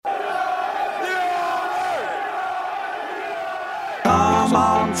Come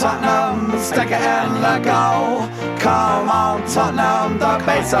on, Tottenham, stick it in the goal. Come on, Tottenham, don't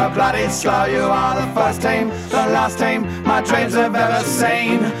be so bloody slow. You are the first team, the last team my dreams have ever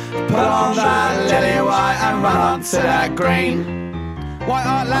seen. Put on that lily white and run on to that green. White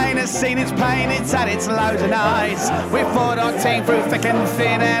Hart Lane has seen its pain, it's had its lows and highs. We fought our team through thick and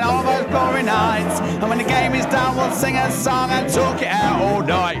thin and all those glory nights. And when the game is done, we'll sing a song and talk it out all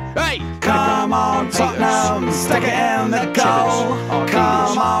night. Hey! Come on, Tottenham, stick it in the goal.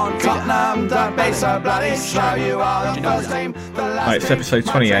 Come on, Tottenham, don't be so bloody slow. You are the first team, the last Right, it's episode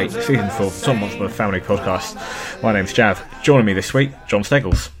 28, season 4, Tom Hotspur Family Podcast. My name's Jav. Joining me this week, John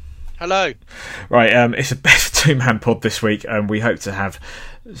Steggles. Hello. Right, it's a best two-man pod this week, and we hope to have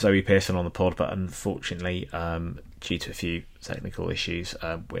Zoe Pearson on the pod, but unfortunately, due to a few technical issues,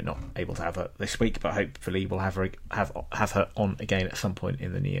 we're not able to have her this week. But hopefully, we'll have her on again at some point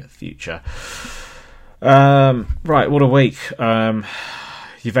in the near future. Right, what a week!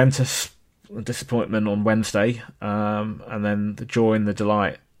 Juventus disappointment on Wednesday, and then the joy and the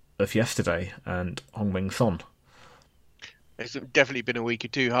delight of yesterday, and Heung-min Son. It's definitely been a week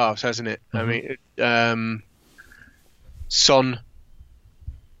of two halves, hasn't it? Mm-hmm. I mean, Son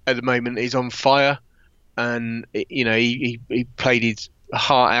at the moment is on fire, and he played his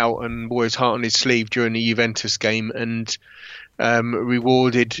heart out and wore his heart on his sleeve during the Juventus game, and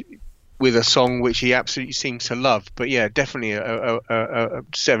rewarded with a song which he absolutely seems to love. But yeah, definitely a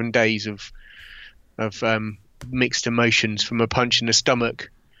 7 days of mixed emotions, from a punch in the stomach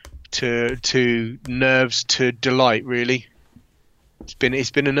to nerves to delight. Really. It's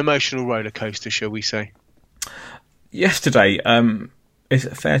been an emotional roller coaster, shall we say? Yesterday, is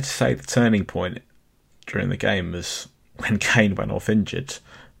it fair to say the turning point during the game was when Kane went off injured?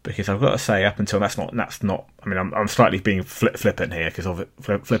 Because I've got to say, up until that's not. I mean, I'm slightly being flippant here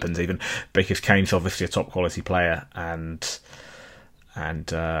flippant even, because Kane's obviously a top quality player, and I'm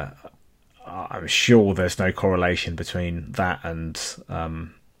sure there's no correlation between that and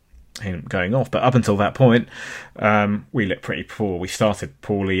him going off. But up until that point, we looked pretty poor. We started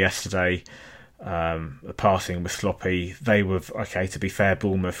poorly yesterday. The passing was sloppy. They were okay. To be fair,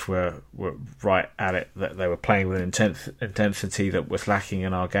 Bournemouth were right at it. That they were playing with an intensity that was lacking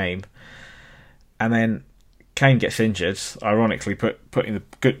in our game. And then Kane gets injured. Ironically, putting the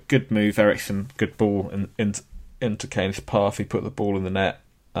good move, Eriksen, good ball into Kane's path. He put the ball in the net.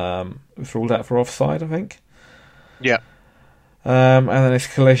 It was ruled out for offside, I think. Yeah. And then his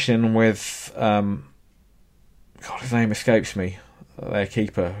collision with his name escapes me. Their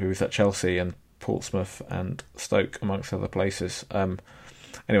keeper, who was at Chelsea and Portsmouth and Stoke, amongst other places.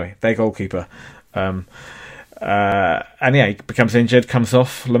 Anyway, their goalkeeper. And yeah, he becomes injured, comes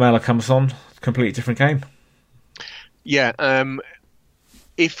off. Lamela comes on. Completely different game. Yeah.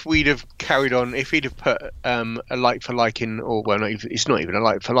 If we'd have carried on, if he'd have put a like for like in, or well, it's not even a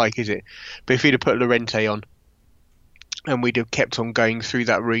like for like, is it? But if he'd have put Llorente on, and we'd have kept on going through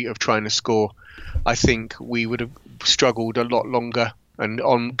that route of trying to score, I think we would have struggled a lot longer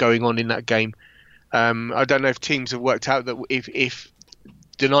and going on in that game. I don't know if teams have worked out that if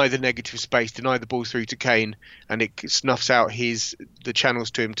deny the negative space, deny the ball through to Kane, and it snuffs out the channels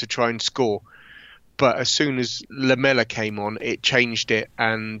to him to try and score. But as soon as Lamela came on, it changed it,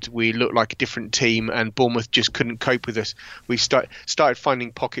 and we looked like a different team, and Bournemouth just couldn't cope with us. We started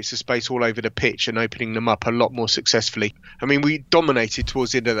finding pockets of space all over the pitch and opening them up a lot more successfully. I mean, we dominated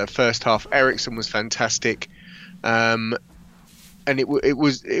towards the end of that first half. Eriksen was fantastic, and it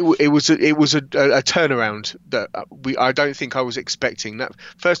was a turnaround that I don't think I was expecting. That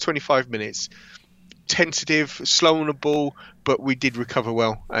first 25 minutes. Tentative, slow on the ball, but we did recover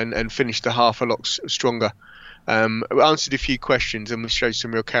well and finished the half a lot stronger. We answered a few questions and we showed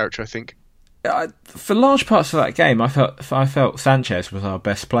some real character, I think. For large parts of that game, I felt Sanchez was our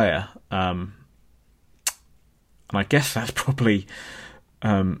best player, and I guess that's probably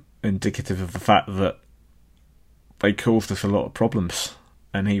indicative of the fact that they caused us a lot of problems,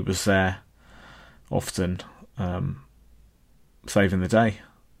 and he was there often, saving the day.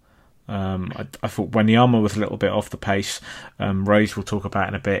 I thought Wanyama was a little bit off the pace. Rose we'll talk about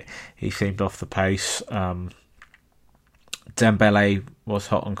in a bit. He seemed off the pace. Dembele was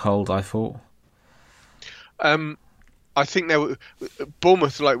hot and cold, I thought. I think they were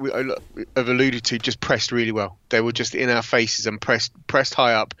Bournemouth, like we have alluded to, just pressed really well. They were just in our faces and pressed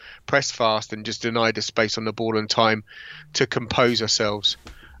high up, pressed fast, and just denied us space on the ball and time to compose ourselves.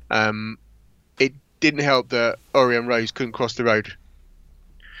 It didn't help that Ori and Rose couldn't cross the road.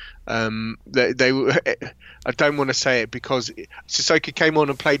 They were, I don't want to say it because Sissoko came on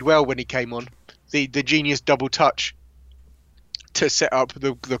and played well when he came on. The genius double touch to set up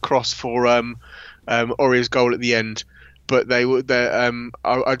the cross for Ori's goal at the end. but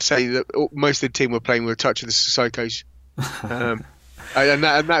I'd say that most of the team were playing with a touch of the Sissoko's. And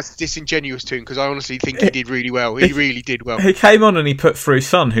that's disingenuous to him, because I honestly think he did really well. He really did well. He came on and he put through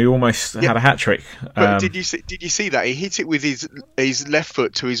Son, who almost had a hat trick. But did you see that he hit it with his left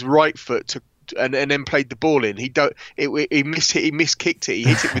foot to his right foot and then played the ball in? He miskicked it. He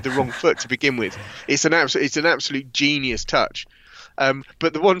hit it with the wrong foot to begin with. It's an absolute genius touch.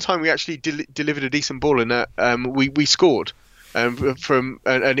 But the one time we actually delivered a decent ball in that, we scored and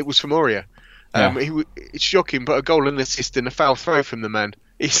it was from Aurier. It's shocking, but a goal and assist and a foul throw from the man.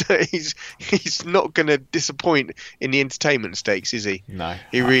 He's not going to disappoint in the entertainment stakes, is he? No,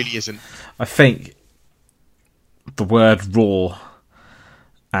 he really isn't. I think the word raw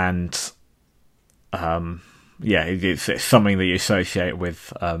and it's something that you associate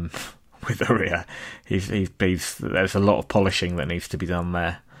with Aurier. There's a lot of polishing that needs to be done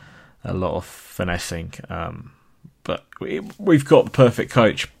there, a lot of finessing. But we've got the perfect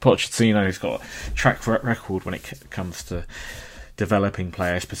coach, Pochettino, who's got a track record when it comes to developing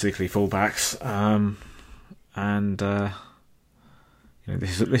players, particularly fullbacks.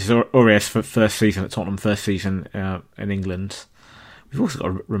 This is Aurier's first season at Tottenham, first season in England. We've also got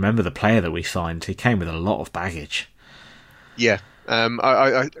to remember the player that we signed. He came with a lot of baggage. Yeah,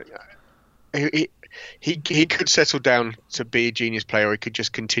 He could settle down to be a genius player, or he could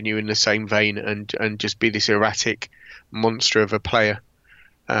just continue in the same vein and just be this erratic monster of a player.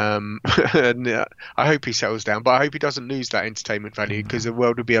 And I hope he settles down, but I hope he doesn't lose that entertainment value, because the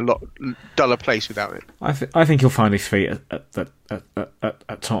world would be a lot duller place without it. I think he'll find his feet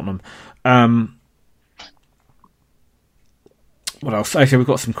at Tottenham. What else? Okay, we've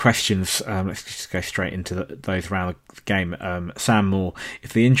got some questions. Let's just go straight into those around the game. Sam Moore,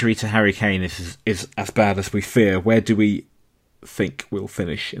 if the injury to Harry Kane is as bad as we fear, where do we think we'll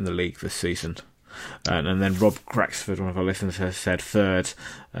finish in the league this season? And then Rob Craxford, one of our listeners, has said third.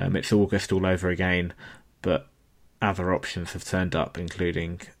 It's August all over again, but other options have turned up,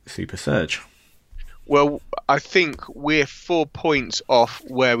 including Super Surge. Well, I think we're 4 points off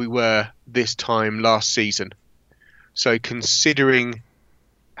where we were this time last season. So considering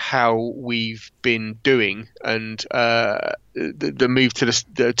how we've been doing and the move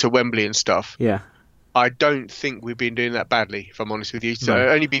to Wembley and stuff, I don't think we've been doing that badly, if I'm honest with you. So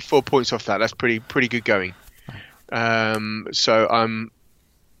only be 4 points off that. That's pretty good going. So I'm,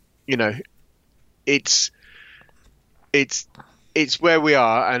 it's where we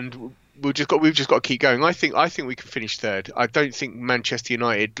are, and we've just got to keep going. I think we can finish third. I don't think Manchester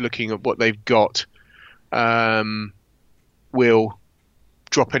United, looking at what they've got, will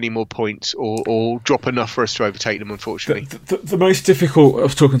drop any more points or drop enough for us to overtake them, unfortunately. The most difficult, I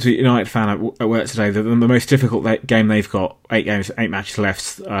was talking to a United fan at work today, the most difficult game they've got, 8 matches left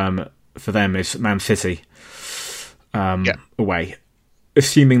for them, is Man City away.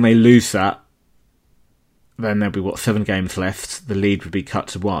 Assuming they lose that, then there'll be 7 games left. The lead would be cut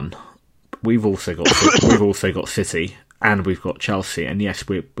to 1. We've also got City, and we've got Chelsea, and yes,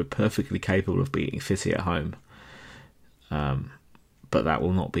 we're perfectly capable of beating City at home. But that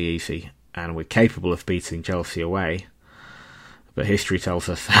will not be easy, and we're capable of beating Chelsea away. But history tells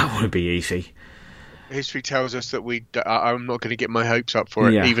us that won't be easy. History tells us that I'm not going to get my hopes up for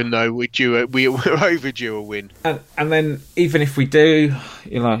it, even though we're overdue a win. And then even if we do,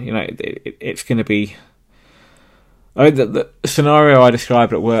 it's going to be. I mean, the scenario I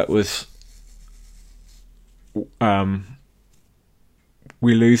described at work was,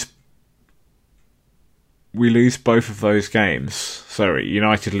 we lose both of those games. Sorry,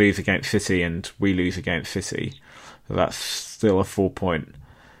 United lose against City and we lose against City. So that's still a 4-point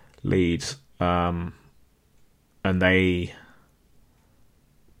lead. And they...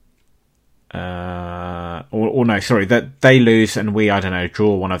 that they lose and we,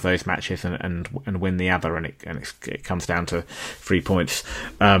 draw one of those matches and win the other, and it comes down to 3 points.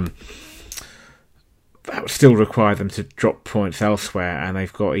 That would still require them to drop points elsewhere, and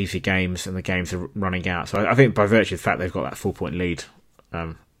they've got easy games, and the games are running out. So I think by virtue of the fact they've got that 4-point lead,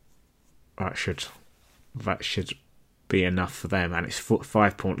 that should be enough for them. And it's a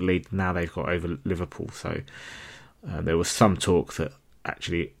 5-point lead now they've got over Liverpool. So there was some talk that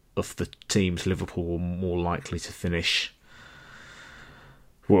actually of the teams, Liverpool were more likely to finish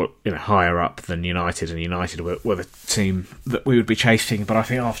higher up than United, and United were the team that we would be chasing. But I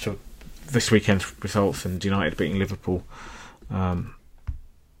think after this weekend's results and United beating Liverpool, I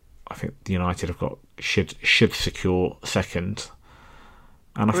think the United should secure second,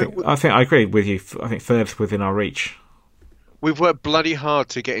 and I think I agree with you. I think third's within our reach. We've worked bloody hard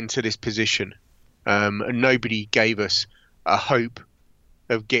to get into this position, and nobody gave us a hope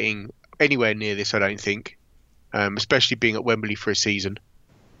of getting anywhere near this. I don't think. especially being at Wembley for a season.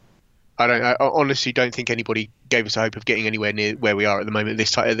 I honestly don't think anybody gave us a hope of getting anywhere near where we are at the moment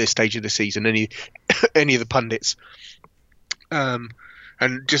at this stage of the season. Any of the pundits, and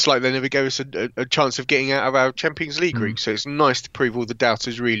just like they never gave us a chance of getting out of our Champions League group. So it's nice to prove all the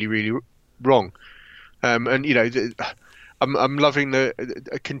doubters really, really wrong. And you know, I'm loving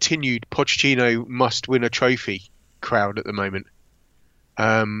the continued Pochettino must win a trophy crowd at the moment.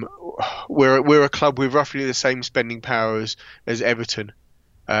 We're a club with roughly the same spending power as Everton.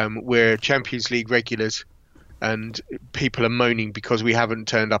 We're Champions League regulars, and people are moaning because we haven't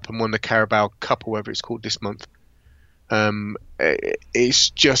turned up and won the Carabao Cup or whatever it's called this month. It's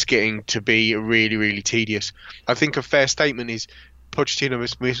just getting to be really, really tedious. I think a fair statement is Pochettino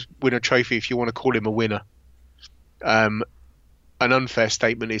must win a trophy if you want to call him a winner. An unfair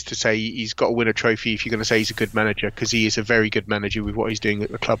statement is to say he's got to win a trophy if you're going to say he's a good manager, because he is a very good manager with what he's doing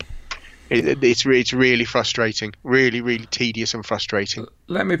at the club. It's really frustrating, really, really tedious and frustrating.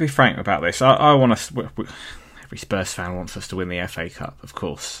 Let me be frank about this. I want us. Every Spurs fan wants us to win the FA Cup, of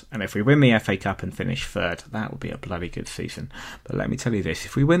course. And if we win the FA Cup and finish third, that would be a bloody good season. But let me tell you this: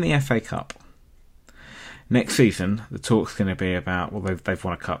 if we win the FA Cup next season, the talk's going to be about, well, they've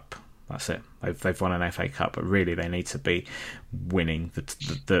won a cup. That's it. They've won an FA Cup, but really they need to be winning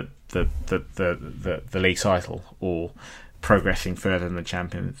the league title or progressing further in the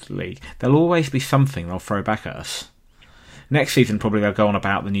Champions League. There'll always be something they'll throw back at us. Next season, probably they'll go on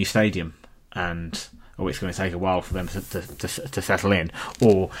about the new stadium, and it's going to take a while for them to settle in.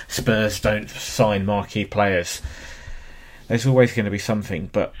 Or Spurs don't sign marquee players. There's always going to be something,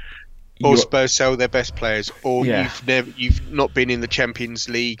 but. Or Spurs sell their best players, or yeah. you've not been in the Champions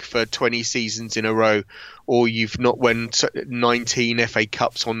League for 20 seasons in a row, or you've not won 19 FA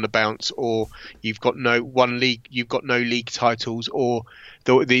Cups on the bounce, or you've got no league titles, or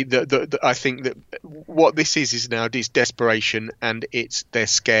I think that what this is now is desperation, and they're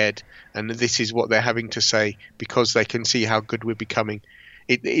scared, and this is what they're having to say because they can see how good we're becoming.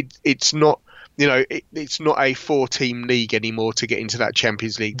 It's not. You know, it's not a 4-team league anymore to get into that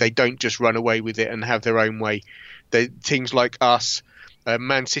Champions League. They don't just run away with it and have their own way. Teams like us,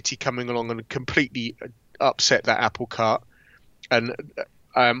 Man City coming along and completely upset that apple cart. And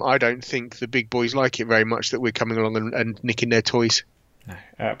I don't think the big boys like it very much that we're coming along and nicking their toys. No,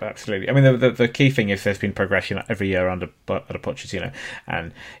 absolutely. I mean, the key thing is there's been progression every year under Pochettino.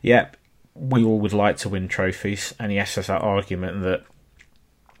 And, yeah, we all would like to win trophies. And, yes, there's that argument that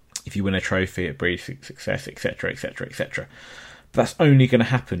if you win a trophy, it breeds success, etc., etc., etc. But that's only going to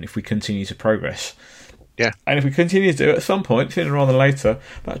happen if we continue to progress. Yeah. And if we continue to do it, at some point, sooner rather than later,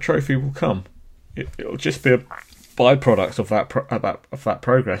 that trophy will come. It'll just be a byproduct of that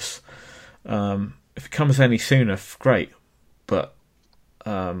progress. If it comes any sooner, great. But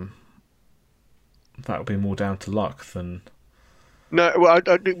that will be more down to luck than. No, well,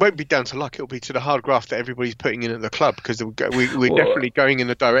 it won't be down to luck. It'll be to the hard graft that everybody's putting in at the club, because we're definitely going in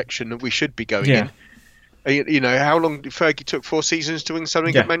the direction that we should be going in. You know, how long Fergie took 4 seasons to win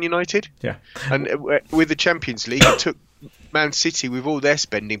something at Man United? Yeah. And with the Champions League, it took Man City, with all their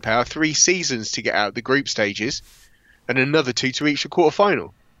spending power, 3 seasons to get out of the group stages and another 2 to reach the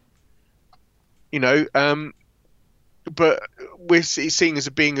quarter-final. You know, but we're seeing as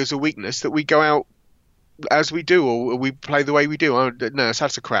a weakness that we go out as we do, or we play the way we do. No, it's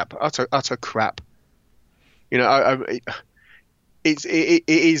utter crap. Utter crap. You know, it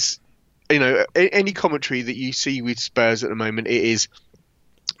is. You know, any commentary that you see with Spurs at the moment, it is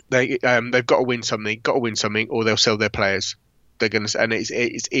they've got to win something, or they'll sell their players. They're going to, and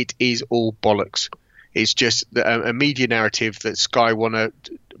it is all bollocks. It's just a media narrative that Sky want to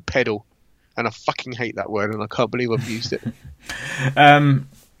peddle, and I fucking hate that word, and I can't believe I've used it.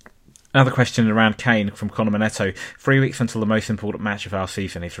 Another question around Kane from Conor Manetto. 3 weeks until the most important match of our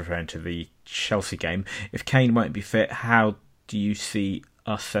season. He's referring to the Chelsea game. If Kane won't be fit, how do you see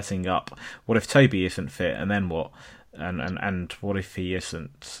us setting up? What if Toby isn't fit, and then what? And what if he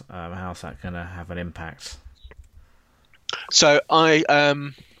isn't? How's that going to have an impact? So I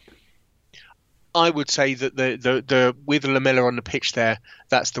would say that the with Lamela on the pitch there,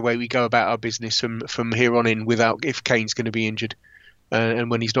 that's the way we go about our business from here on in. Without, if Kane's going to be injured.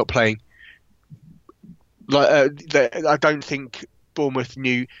 And when he's not playing, I don't think Bournemouth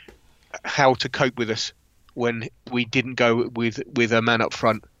knew how to cope with us when we didn't go with a man up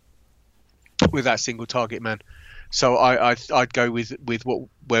front, with that single target man. So I'd go with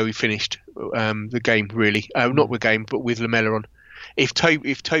where we finished the game, really, not the game, but with Lamela on. If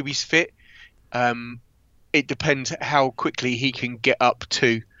Toby's fit, it depends how quickly he can get up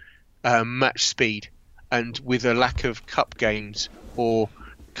to match speed, and with a lack of cup games or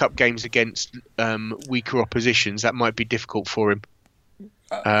cup games against weaker oppositions, that might be difficult for him.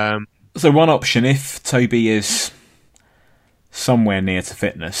 So one option, if Toby is somewhere near to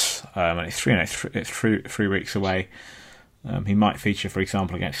fitness, and it's 3 weeks away, he might feature, for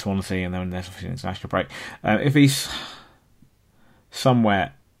example, against Swansea, and then there's obviously an international break. If he's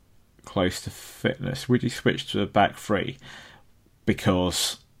somewhere close to fitness, would you switch to a back three?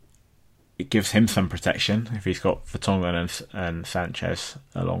 Because it gives him some protection if he's got Vertonghen and Sanchez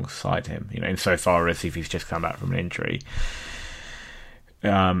alongside him, insofar as if he's just come back from an injury.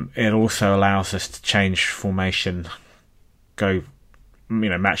 It also allows us to change formation,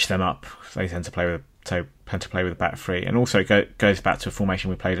 match them up. They tend to play with a back three, and also it goes back to a formation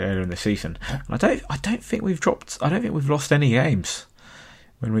we played earlier in the season. And I don't think we've lost any games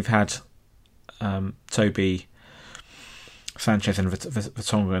when we've had Toby, Sanchez, and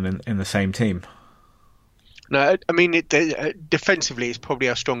Vertonghen in the same team. No, I mean defensively, it's probably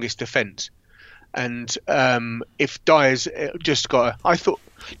our strongest defence. And if Dyer's just I thought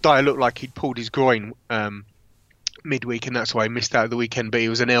Dyer looked like he'd pulled his groin midweek, and that's why he missed out of the weekend. But it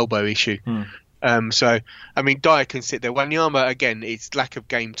was an elbow issue. So I mean, Dyer can sit there. Wanyama, again, it's lack of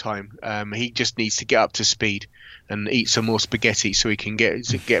game time. He just needs to get up to speed and eat some more spaghetti so he can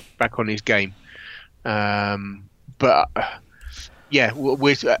get back on his game. But yeah,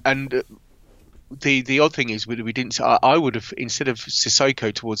 The odd thing is we didn't. I would have, instead of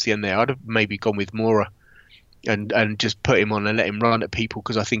Sissoko towards the end there, I'd have maybe gone with Mora and just put him on and let him run at people,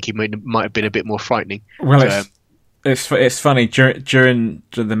 because I think he might have been a bit more frightening. Well, it's funny during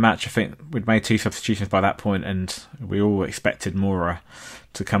the match. I think we'd made 2 substitutions by that point, and we all expected Mora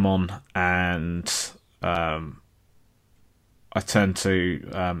to come on. And I turned to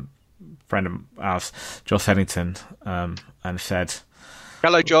a friend of ours, Joss Headington, and said,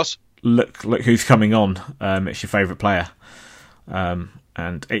 "Hello, Joss. Look who's coming on. It's your favourite player."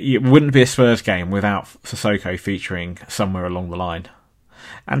 And it wouldn't be a Spurs game without Sissoko featuring somewhere along the line.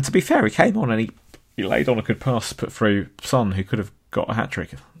 And to be fair, he came on and he laid on a good pass put through Son, who could have got a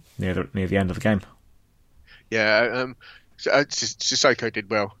hat-trick near the end of the game. Yeah, Sissoko did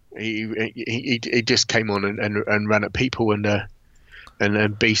well. He just came on and ran at people and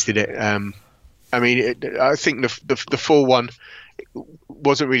beasted it. I mean, I think the 4-1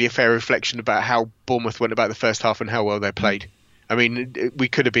 wasn't really a fair reflection about how Bournemouth went about the first half and how well they played. I mean, we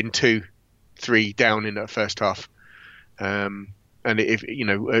could have been 2-3 down in that first half, and if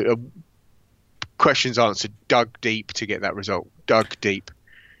questions answered, dug deep to get that result. Dug deep.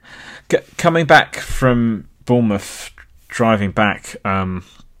 Coming back from Bournemouth, driving back, I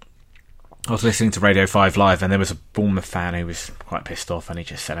was listening to Radio 5 Live, and there was a Bournemouth fan who was quite pissed off, and he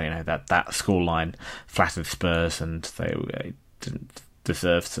just said, that scoreline flattered Spurs, and they didn't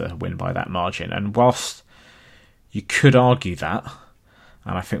deserve to win by that margin. And whilst you could argue that,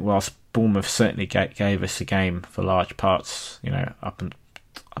 and I think whilst Bournemouth certainly gave us a game for large parts, up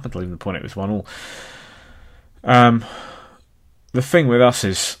until even the point it was 1-1. The thing with us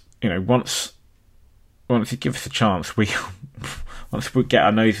is, once you give us a chance, once we get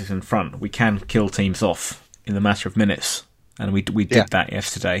our noses in front, we can kill teams off in the matter of minutes, and we did that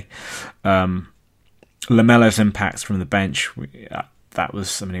yesterday. Lamela's impact from the bench, he was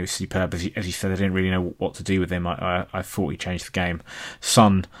superb. As you said, I didn't really know what to do with him. I thought he changed the game.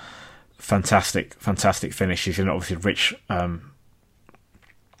 Son, fantastic finish. He's in obviously a rich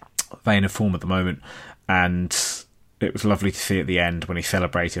vein of form at the moment, and it was lovely to see at the end when he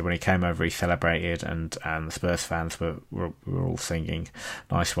celebrated. When he came over, he celebrated, and the Spurs fans were all singing,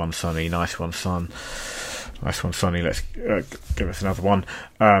 "Nice one, Sonny! Nice one, Son! Nice one, Sonny! Let's give us another one."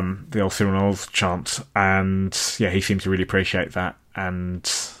 The old Cyril Knowles chant, and he seemed to really appreciate that. And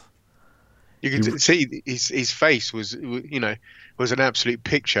you could see his face was an absolute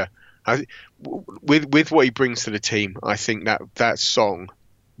picture. With what he brings to the team, I think that song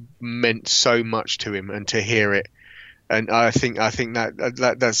meant so much to him, and to hear it. And I think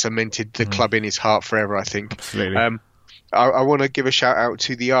that cemented the club in his heart forever, I think. Absolutely. I want to give a shout out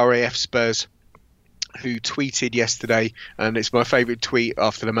to the RAF Spurs, who tweeted yesterday, and it's my favourite tweet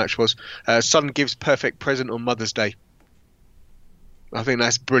after the match was, "Son gives perfect present on Mother's Day." I think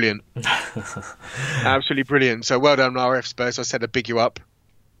that's brilliant. Absolutely brilliant. So well done, RAF Spurs. I said I'd big you up.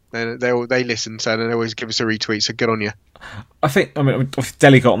 And they listen, so they always give us a retweet, so good on you. I think,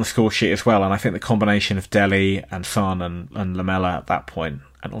 Dele got on the score sheet as well, and I think the combination of Dele and Son and Lamela at that point,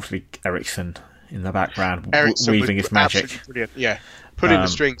 and obviously Ericsson in the background, weaving his magic. Absolutely brilliant, yeah. Put in the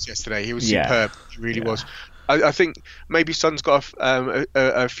strings yesterday. He was superb. He really was. I think maybe Son's got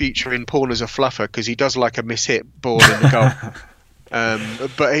a future in porn as a fluffer, because he does like a mishit ball in the goal.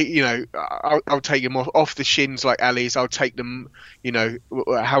 But I'll take him off the shins like Ali's. I'll take them,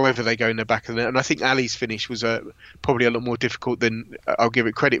 however they go in the back of the net. And I think Ali's finish was probably a lot more difficult than I'll give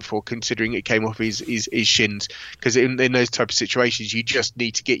it credit for, considering it came off his shins. Because in those type of situations, you just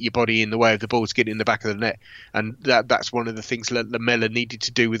need to get your body in the way of the ball to get it in the back of the net. And that's one of the things Lamela needed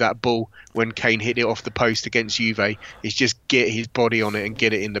to do with that ball when Kane hit it off the post against Juve, is just get his body on it and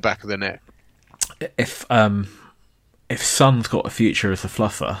get it in the back of the net. If Son's got a future as a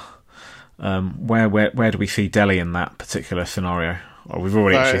fluffer, where do we see Dele in that particular scenario? Well, we've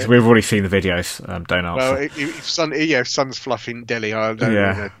already seen the videos. Don't answer. Well, if Son's fluffing Dele, I don't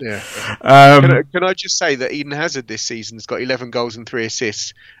know. Yeah. Can I just say that Eden Hazard this season has got 11 goals and 3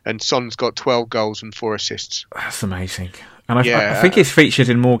 assists, and Son's got 12 goals and 4 assists. That's amazing. And I think he's featured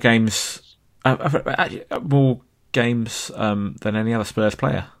in more games, than any other Spurs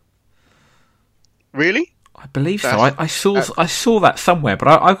player. Really? I believe so. I saw that somewhere, but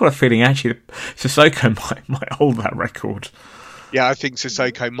I've got a feeling actually Sissoko might hold that record. Yeah, I think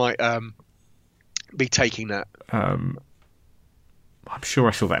Sissoko might be taking that. I'm sure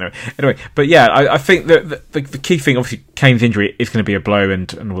I saw that anyway. But yeah, I think that the key thing, obviously, Kane's injury is going to be a blow,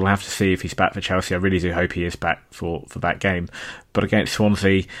 and we'll have to see if he's back for Chelsea. I really do hope he is back for that game. But against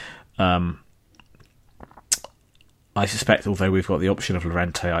Swansea, I suspect, although we've got the option of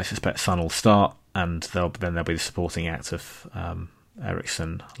Llorente, I suspect Son will start. And there'll be the supporting act of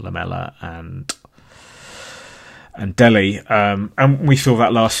Eriksen, Lamela, and Dele. And we saw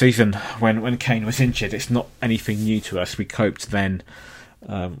that last season when Kane was injured. It's not anything new to us. We coped then,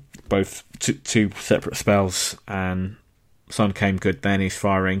 both two separate spells, and Son came good then. He's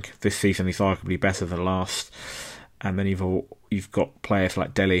firing. This season he's arguably better than last. And then you've got players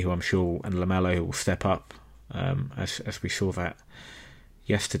like Dele, who I'm sure, and Lamela, who will step up, as we saw that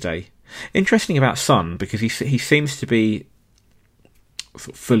yesterday. Interesting about Son, because he seems to be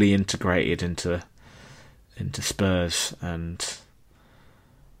sort of fully integrated into Spurs, and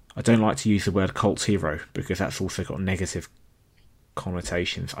I don't like to use the word cult hero because that's also got negative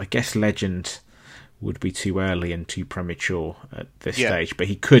connotations. I guess legend would be too early and too premature at this stage, but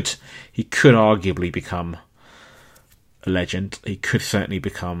he could arguably become a legend. He could certainly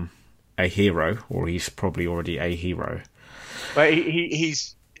become a hero, or he's probably already a hero. But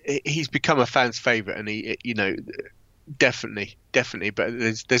he's become a fan's favourite, and he, definitely. But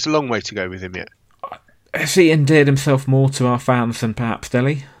there's a long way to go with him yet. Has he endeared himself more to our fans than perhaps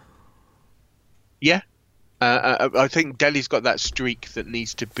Dele? Yeah, I think Dele's got that streak that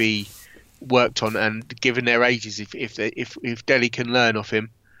needs to be worked on, and given their ages, if Dele can learn off him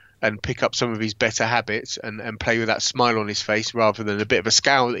and pick up some of his better habits and play with that smile on his face rather than a bit of a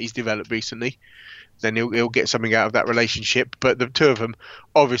scowl that he's developed recently, then he'll get something out of that relationship. But the two of them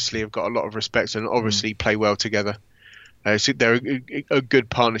obviously have got a lot of respect and obviously play well together. So they're a good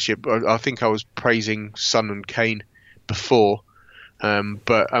partnership. I think I was praising Son and Kane before,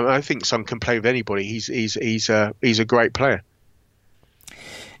 but I think Son can play with anybody. He's a great player.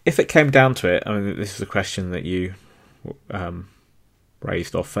 If it came down to it, I mean, this is a question that you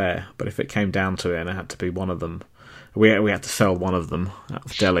raised off air, but if it came down to it and it had to be one of them, we had to sell one of them, that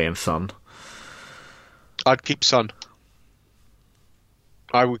was Dele and Son. I'd keep Son.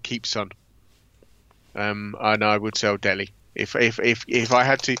 I would keep Son. And I would sell Dele. If I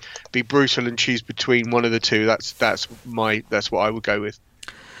had to be brutal and choose between one of the two, that's what I would go with.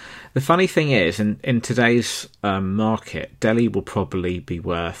 The funny thing is, in today's market, Dele will probably be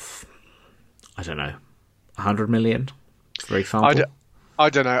worth, I don't know, 100 million, for example. I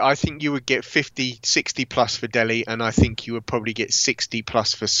don't know. I think you would get 50, 60 plus for Dele, and I think you would probably get 60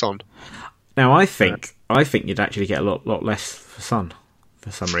 plus for Son. Now, I think you'd actually get a lot less for Son for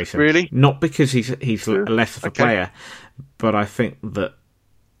some reason. Really? Not because he's less of a player, but I think that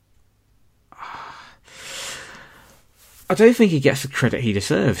I don't think he gets the credit he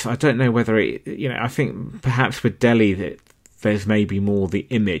deserves. I don't know whether I think perhaps with Dele that there's maybe more the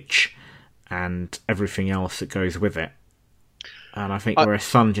image and everything else that goes with it, and I think whereas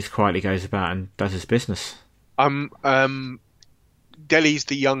Son just quietly goes about and does his business. Dele's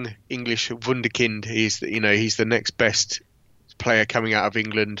the young English wunderkind. He's the next best player coming out of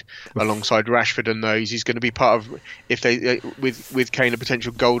England alongside Rashford and those. He's going to be part of, if they with Kane,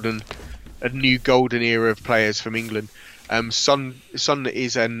 a new golden era of players from England. Son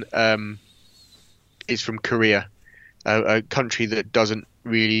is from Korea, a country that doesn't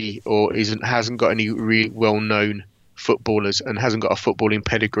really hasn't got any really well known footballers and hasn't got a footballing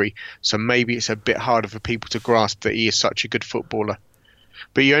pedigree. So maybe it's a bit harder for people to grasp that he is such a good footballer.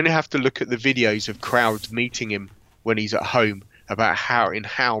 But you only have to look at the videos of crowds meeting him when he's at home about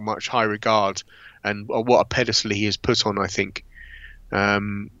how much high regard and what a pedestal he is put on, I think.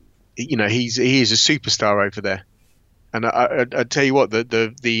 He is a superstar over there. And I tell you what,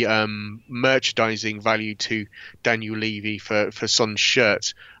 the merchandising value to Daniel Levy for Son's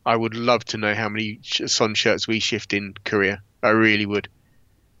shirts, I would love to know how many Son shirts we shift in Korea. I really would.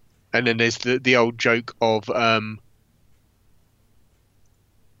 And then there's the old joke of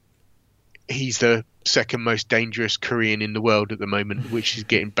he's the second most dangerous Korean in the world at the moment, which is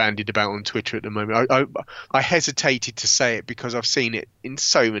getting bandied about on Twitter at the moment. I hesitated to say it because I've seen it in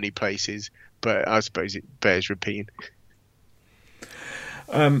so many places, but I suppose it bears repeating.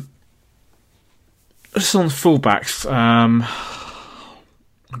 Just on fullbacks,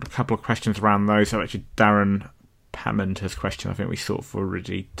 a couple of questions around those. So actually, Darren Pamanta's question, I think we sort of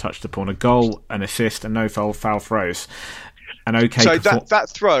already touched upon. A goal, an assist, and no foul throws. An okay. So that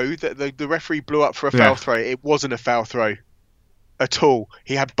throw that the referee blew up for a foul throw, it wasn't a foul throw at all.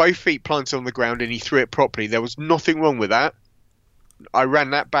 He had both feet planted on the ground and he threw it properly. There was nothing wrong with that. I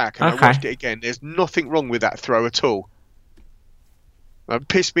ran that back and I watched it again. There's nothing wrong with that throw at all. It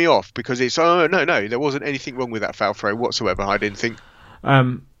pissed me off because it's no, there wasn't anything wrong with that foul throw whatsoever. I didn't think.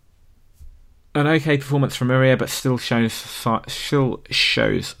 An okay performance from Uriah, but still shows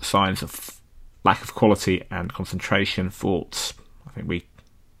signs of lack of quality and concentration. Thoughts? I think we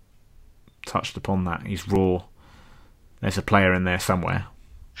touched upon that. He's raw. There's a player in there somewhere.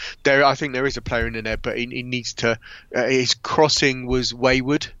 I think there is a player in there, but he needs to. His crossing was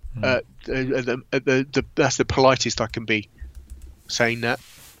wayward. That's the politest I can be saying that.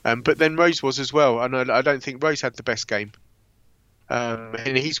 But then Rose was as well, and I don't think Rose had the best game.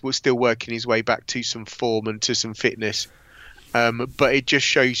 And he's still working his way back to some form and to some fitness. But it just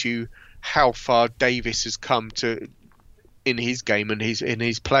shows you how far Davis has come in his game and in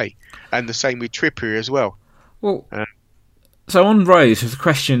his play, and the same with Trippier as well. Well, so on Rose, there's a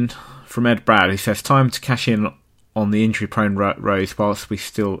question from Ed Brad. He says, "Time to cash in on the injury-prone Rose whilst we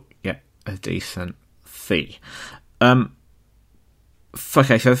still get a decent fee."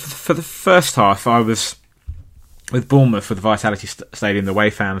 Okay, so for the first half, I was with Bournemouth with the Vitality Stadium. The away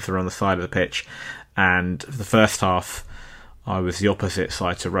fans were on the side of the pitch, and for the first half, I was the opposite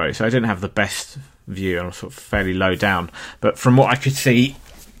side to Rose. So I didn't have the best view, and I was sort of fairly low down. But from what I could see,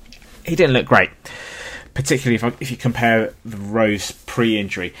 he didn't look great. Particularly if you compare the Rose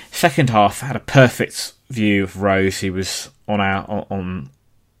pre-injury. Second half, I had a perfect view of Rose. He was on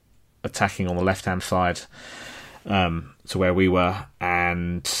attacking on the left-hand side to where we were,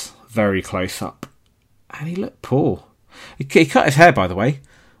 and very close up. And he looked poor. He cut his hair, by the way.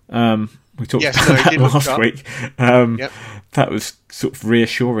 We talked about that last week. That was sort of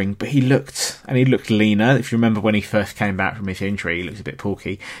reassuring, but he looked leaner. If you remember when he first came back from his injury, he looked a bit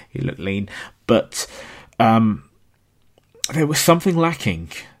porky. He looked lean, but there was something lacking.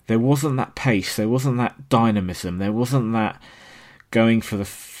 There wasn't that pace. There wasn't that dynamism. There wasn't that going for the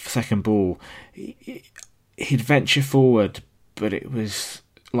second ball. He'd venture forward, but it was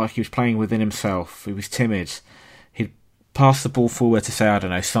like he was playing within himself. He was timid. He'd pass the ball forward to, say, I don't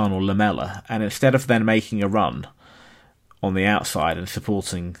know, Son or Lamella, and instead of then making a run on the outside and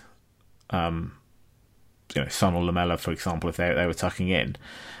supporting Son or Lamella, for example, if they were tucking in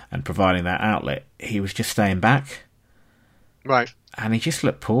and providing that outlet, he was just staying back. Right. And he just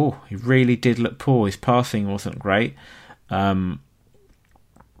looked poor. He really did look poor. His passing wasn't great. I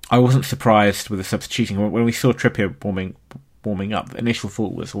wasn't surprised with the substituting. When we saw Trippier warming up, the initial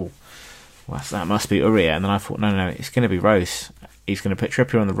thought was, that must be Uriah. And then I thought, no, it's going to be Rose. He's going to put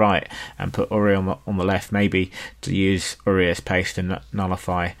Trippier on the right and put Uriah on the left, maybe to use Uriah's pace to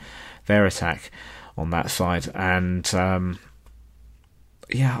nullify their attack on that side. And I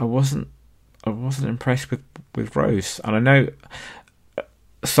wasn't impressed with Rose. And I know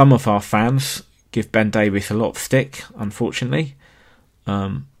some of our fans give Ben Davies a lot of stick, unfortunately.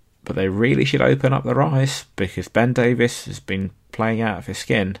 But they really should open up their eyes, because Ben Davies has been playing out of his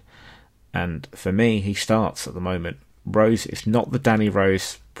skin, and for me, he starts at the moment. Rose is not the Danny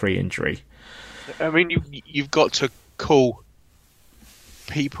Rose pre-injury. I mean, you've got to call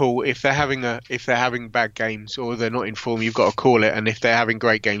people if they're having bad games or they're not in form. You've got to call it, and if they're having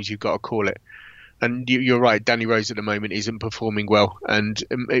great games, you've got to call it. And you're right, Danny Rose at the moment isn't performing well, and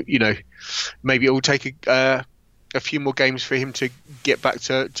maybe it will take a few more games for him to get back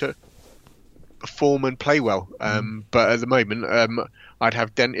to form and play well. But at the moment, I'd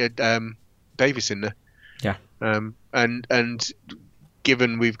have Davis in there. Yeah. And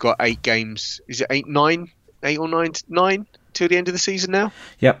given we've got 8 games, is it 8 or 9 till the end of the season now?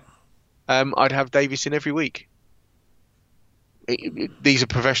 Yep. I'd have Davis in every week. These are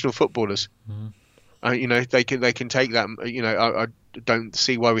professional footballers. They can take that. I don't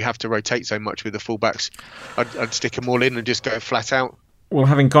see why we have to rotate so much with the fullbacks. I'd stick them all in and just go flat out. Well,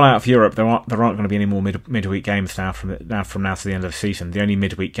 having gone out of Europe, there aren't going to be any more midweek games from now to the end of the season. The only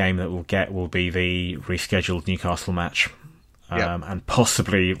midweek game that we'll get will be the rescheduled Newcastle match, and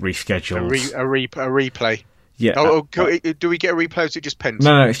possibly rescheduled a replay. Yeah. Do we get a replay? Or is it just pens?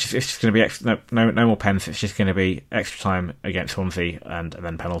 No. It's just going to be no more pens. It's just going to be extra time against Swansea and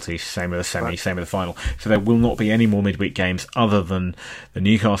then penalties. Same with the semi. Same with the final. So there will not be any more midweek games other than the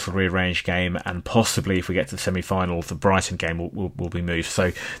Newcastle rearranged game, and possibly if we get to the semi-final, the Brighton game will be moved.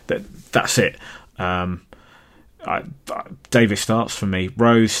 So that's it. Davis starts for me.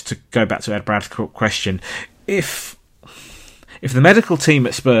 Rose, to go back to Ed Brad's question, if the medical team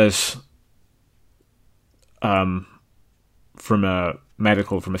at Spurs, from a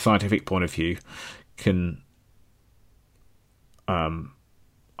scientific point of view, can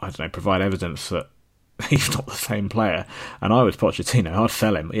provide evidence that he's not the same player, and I was Pochettino, I'd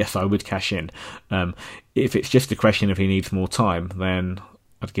sell him. Yes, I would cash in. If it's just a question of he needs more time, then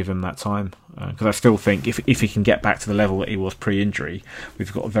I'd give him that time, because I still think if he can get back to the level that he was pre-injury,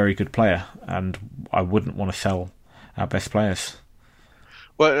 we've got a very good player, and I wouldn't want to sell our best players.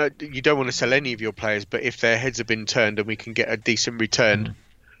 Well, you don't want to sell any of your players, but if their heads have been turned and we can get a decent return,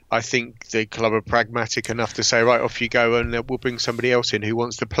 I think the club are pragmatic enough to say, right, off you go, and we'll bring somebody else in who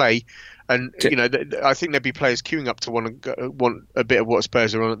wants to play. And I think there'd be players queuing up to want a bit of what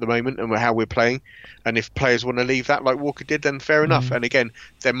Spurs are on at the moment and how we're playing. And if players want to leave that, like Walker did, then fair enough. And again,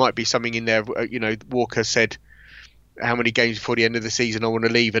 there might be something in there. Walker said how many games before the end of the season I want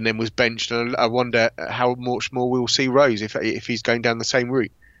to leave, and then was benched. And I wonder how much more we'll see Rose if he's going down the same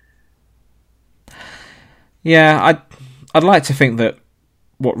route. Yeah, I'd like to think that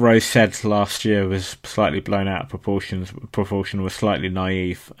what Rose said last year was slightly blown out of proportion. Proportion was slightly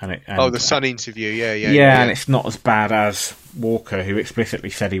naive, the Sun interview, yeah, and it's not as bad as Walker, who explicitly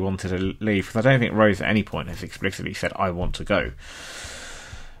said he wanted to leave. Because I don't think Rose at any point has explicitly said I want to go,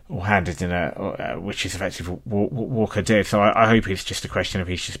 or handed in which is effectively what Walker did. So I hope it's just a question of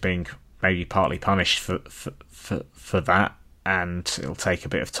he's just being maybe partly punished for that, and it'll take a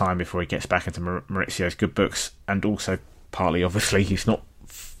bit of time before he gets back into Maurizio's good books, and also partly obviously it's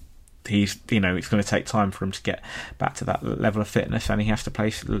going to take time for him to get back to that level of fitness, and he's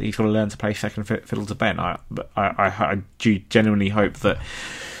got to learn to play second fiddle to Ben. I do genuinely hope that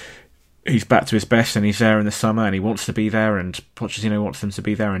he's back to his best, and he's there in the summer, and he wants to be there, and Pochettino wants him to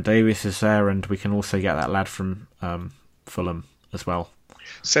be there, and Davis is there, and we can also get that lad from Fulham as well.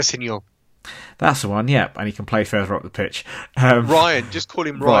 Sessegnon. That's the one, yeah, and he can play further up the pitch. Ryan, just call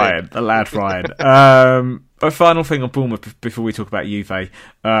him Ryan. The lad Ryan. A final thing on Bournemouth before we talk about Juve.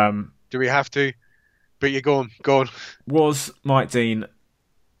 Do we have to? But you're gone. Was Mike Dean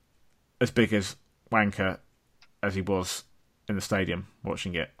as big as wanker as he was in the stadium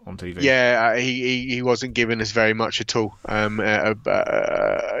watching it on TV? Yeah, he wasn't giving us very much at all.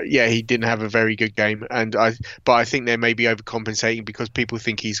 He didn't have a very good game, but I think they may be overcompensating because people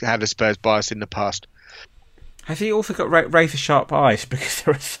think he's had a Spurs bias in the past. Has he also got razor sharp eyes? Because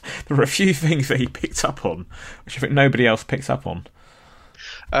there are a few things that he picked up on, which I think nobody else picks up on.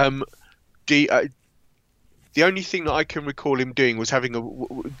 The only thing that I can recall him doing was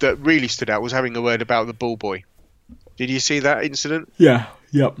that really stood out was having a word about the ball boy. Did you see that incident? Yeah.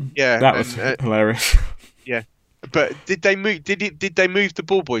 Yep. Yeah. That was hilarious. Yeah. But did they move the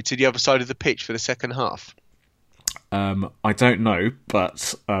ball boy to the other side of the pitch for the second half? I don't know,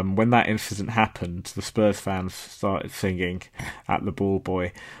 but when that incident happened, the Spurs fans started singing at the ball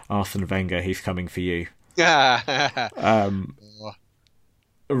boy, Arsene Wenger, he's coming for you.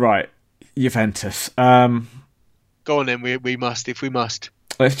 Right, Juventus. Go on then, we must, if we must.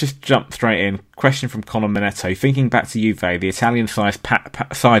 Let's just jump straight in. Question from Conor Minetto. Thinking back to Juve, the Italian side's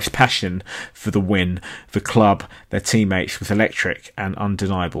passion for the win, the club, their teammates was electric and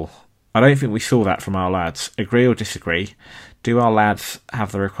undeniable. I don't think we saw that from our lads. Agree or disagree? Do our lads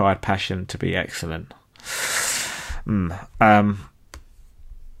have the required passion to be excellent?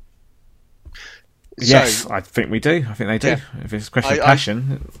 Yes, I think we do. I think they do. Yeah. If it's a question of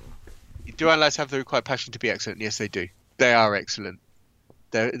passion. Do our lads have the required passion to be excellent? Yes, they do. They are excellent.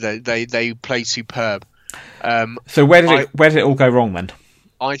 They play superb. So where did it all go wrong then?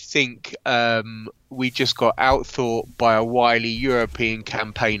 I think we just got outthought by a wily European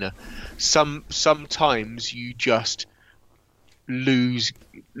campaigner. Sometimes you just lose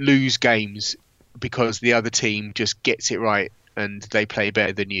games because the other team just gets it right and they play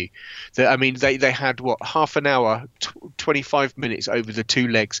better than you. They had half an hour, 25 minutes over the two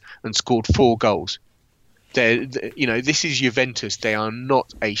legs and scored 4 goals. This is Juventus. They are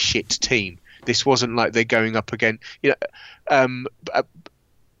not a shit team. This wasn't like they're going up again.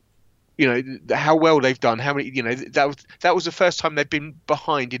 how well they've done. How many, that was the first time they've been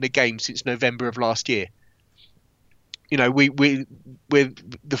behind in a game since November of last year. We're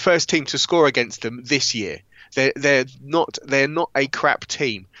the first team to score against them this year. They're not a crap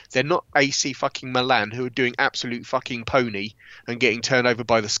team. They're not AC fucking Milan, who are doing absolute fucking pony and getting turned over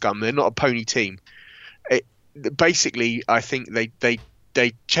by the scum. They're not a pony team. Basically, I think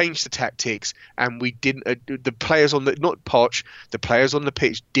they changed the tactics, and we didn't. The players on the the players on the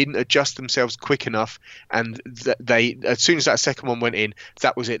pitch didn't adjust themselves quick enough, and they, as soon as that second one went in,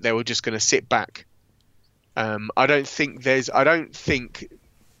 that was it. They were just going to sit back. I don't think there's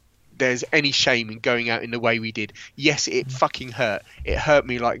any shame in going out in the way we did. Yes, it fucking hurt. It hurt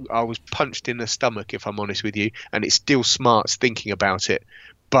me like I was punched in the stomach, if I'm honest with you, and it still smarts thinking about it.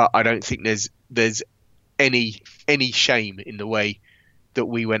 But I don't think there's any shame in the way that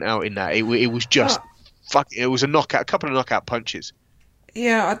we went out in that. It was just it was a couple of knockout punches.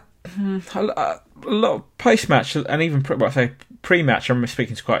 Yeah, a lot of post-match and even pre-match. I remember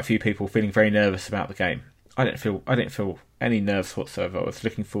speaking to quite a few people feeling very nervous about the game. I didn't feel any nerves whatsoever. I was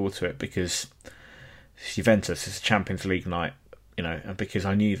looking forward to it because it's Juventus, it's a Champions League night, and because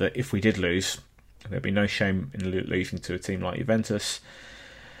I knew that if we did lose, there'd be no shame in losing to a team like Juventus.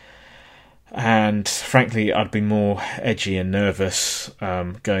 And frankly, I'd be more edgy and nervous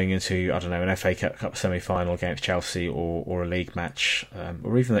going into, I don't know, an FA Cup semi-final against Chelsea or a league match,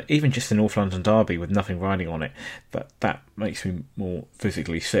 or even just a North London derby with nothing riding on it. That makes me more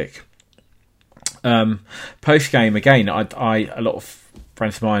physically sick. Post game again, a lot of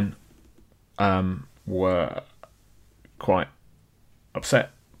friends of mine were quite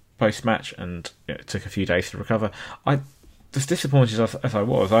upset post match, and it took a few days to recover. As disappointed as I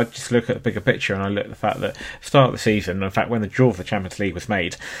was, I just look at the bigger picture, and I look at the fact that start of the season, in fact when the draw of the Champions League was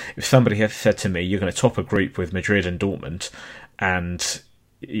made, if somebody had said to me, you're going to top a group with Madrid and Dortmund, and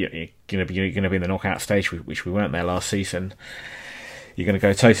you're going to be in the knockout stage, which we weren't there last season, you're going to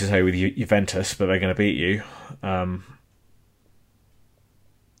go toe to toe with Juventus, but they're going to beat you. I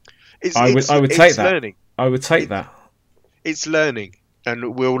would take that. Learning. I would take that. It's learning,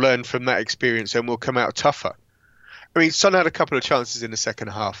 and we'll learn from that experience, and we'll come out tougher. I mean, Son had a couple of chances in the second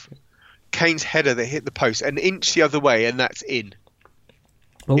half. Kane's header that hit the post an inch the other way, and that's in.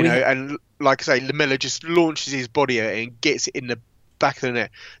 Well, and like I say, Lamela just launches his body at it and gets it in the back of the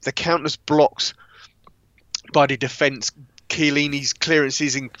net. The countless blocks by the defence, Chiellini's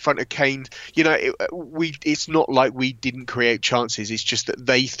clearances in front of Kane. It's not like we didn't create chances. It's just that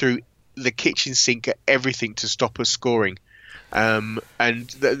they threw the kitchen sink at everything to stop us scoring. And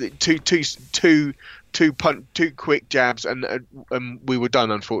the two quick jabs, and we were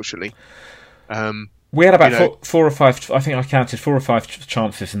done, unfortunately. We had about four or five. I think I counted 4 or 5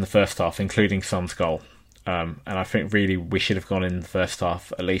 chances in the first half, including Son's goal. And I think really we should have gone in the first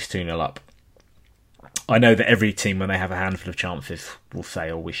half at least 2-0 up. I know that every team, when they have a handful of chances, will say,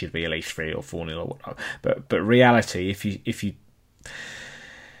 "Oh, we should be at least 3 or 4-0 or whatnot." But reality, if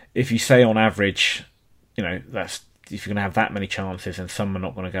you say on average, that's if you're going to have that many chances and some are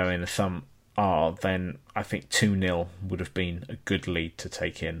not going to go in and some are, then I think 2-0 would have been a good lead to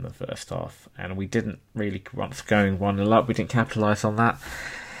take in the first half. And we didn't really, once going 1-0 up, we didn't capitalise on that.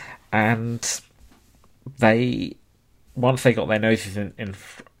 And once they got their noses in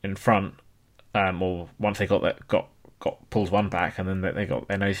front, or once they got pulled one back, and then they got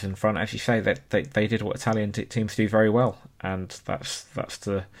their noses in front, as you say, that they did what Italian teams do very well, and that's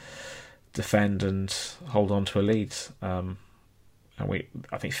to defend and hold on to a lead. And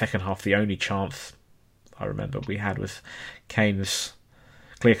I think second half, the only chance I remember we had was Kane's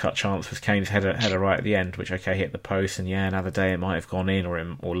clear-cut chance, was Kane's header right at the end, which hit the post, and another day it might have gone in,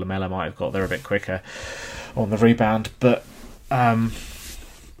 or Lamela might have got there a bit quicker on the rebound, but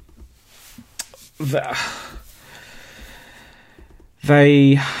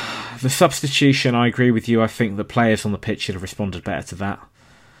the substitution, I agree with you. I think the players on the pitch should have responded better to that.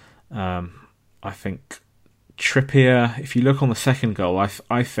 I think Trippier, if you look on the second goal,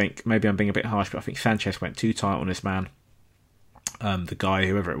 I think, maybe I'm being a bit harsh, but I think Sanchez went too tight on his man. The guy,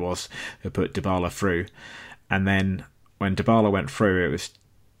 whoever it was, who put Dybala through. And then when Dybala went through, it was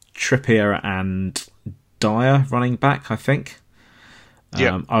Trippier and Dyer running back, I think.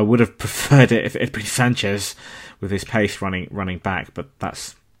 Yeah. I would have preferred it if it had been Sanchez with his pace running back, but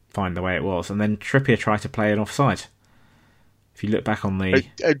that's fine the way it was. And then Trippier tried to play an offside. If you look back on the...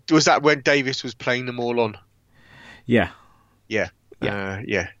 was that when Davis was playing them all on? Yeah. Yeah. I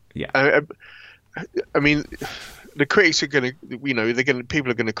mean, the critics are going to...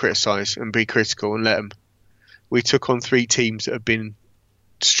 people are going to criticise and be critical, and let them. We took on 3 teams that have been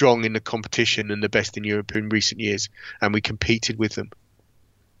strong in the competition and the best in Europe in recent years, and we competed with them.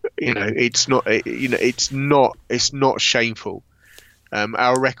 it's not. It's not shameful.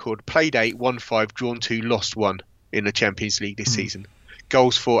 Our record: played 8, won 5, drawn 2, lost 1 in the Champions League this season.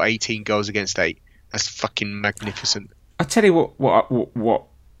 Goals for 18, goals against 8. That's fucking magnificent. I tell you what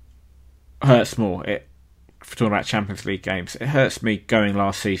hurts more. For talking about Champions League games, it hurts me going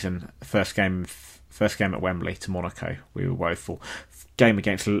last season. First game at Wembley to Monaco, we were woeful. Game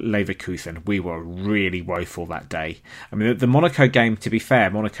against Leverkusen, we were really woeful that day. I mean, the Monaco game, to be fair,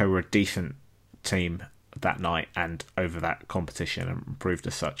 Monaco were a decent team that night and over that competition and proved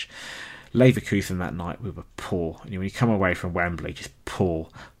as such. Leverkusen that night, we were poor. When you come away from Wembley, just poor.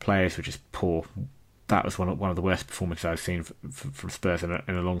 Players were just poor. That was one of the worst performances I've seen from Spurs in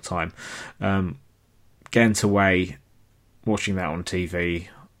a long time. Ghent away, watching that on TV,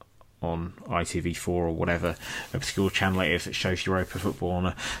 on ITV4 or whatever obscure channel it is that shows Europa football on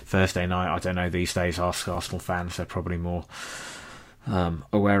a Thursday night. I don't know these days. Ask Arsenal fans; they're probably more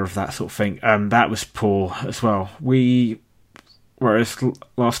aware of that sort of thing. That was poor as well. Whereas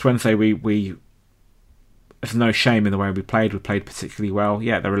last Wednesday we there's no shame in the way we played. We played particularly well.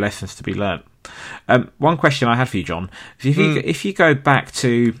 Yeah, there are lessons to be learnt. One question I had for you, John, is if you go back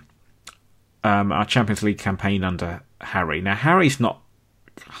to our Champions League campaign under Harry. Now, he's not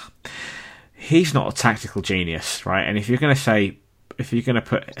a tactical genius, right? And if you're going to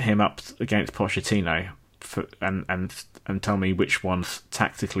put him up against Pochettino and tell me which one's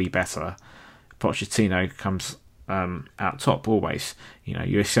tactically better, Pochettino comes out top always.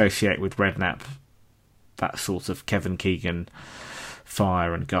 You associate with Redknapp that sort of Kevin Keegan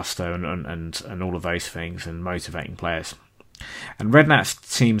fire and gusto and all of those things and motivating players. And Redknapp's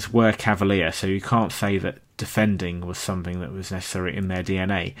teams were cavalier, so you can't say that defending was something that was necessary in their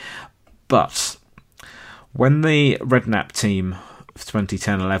DNA. But when the Redknapp team of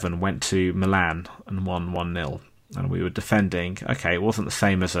 2010-11 went to Milan and won 1-0, and we were defending, okay, it wasn't the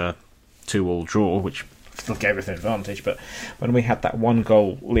same as a 2-2 draw, which still gave us an advantage, but when we had that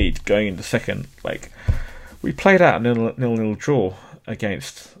 1-goal lead going into second, we played out a 0-0 draw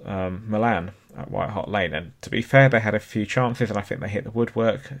against Milan at White Hart Lane, and to be fair, they had a few chances and I think they hit the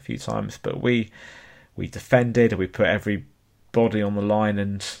woodwork a few times, but we defended and we put everybody on the line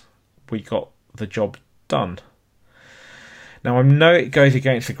and we got the job done. Now, I know it goes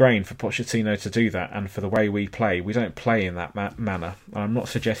against the grain for Pochettino to do that, and for the way we play. We don't play in that manner, and I'm not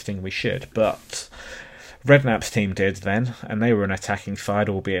suggesting we should, but Redknapp's team did then, and they were an attacking side,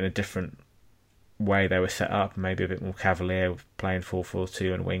 albeit in a different way they were set up, maybe a bit more cavalier, playing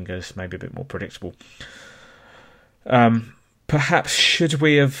 4-4-2 and wingers, maybe a bit more predictable. Perhaps should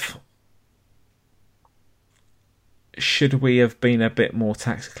we have been a bit more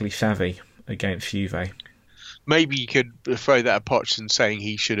tactically savvy against Juve? Maybe you could throw that at Poch and saying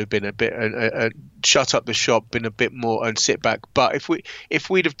he should have been a bit shut up the shop, been a bit more and sit back. But if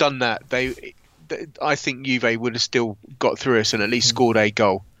we'd have done that, I think Juve would have still got through us and at least scored a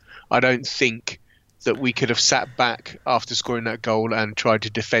goal. I don't think that we could have sat back after scoring that goal and tried to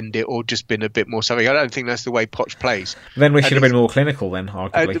defend it or just been a bit more savvy. I don't think that's the way Poch plays. Then we should have been more clinical then,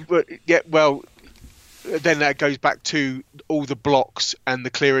 arguably. Then that goes back to all the blocks and the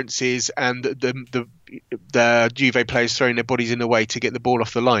clearances and the Juve players throwing their bodies in the way to get the ball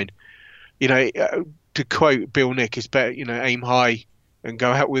off the line. To quote Bill Nick, it's better, aim high and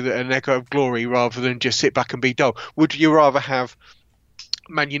go out with an echo of glory rather than just sit back and be dull. Would you rather have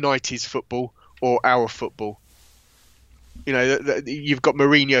Man United's football or our football? You've got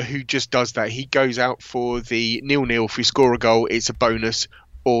Mourinho who just does that. He goes out for the 0-0. If we score a goal, it's a bonus.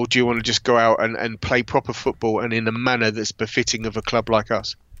 Or do you want to just go out and play proper football and in a manner that's befitting of a club like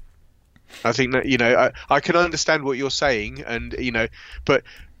us? I think that, I can understand what you're saying, and, but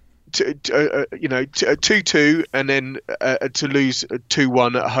a 2-2 and then to lose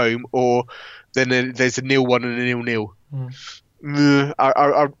 2-1 at home, or then there's a 0-1 and a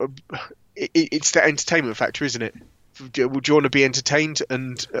 0-0. It's the entertainment factor, isn't it? Would you want to be entertained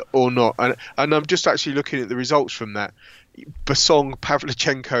or not? And I'm just actually looking at the results from that. Basong,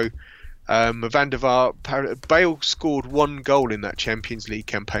 Pavlyuchenko, Van der Vaart, Bale scored 1 goal in that Champions League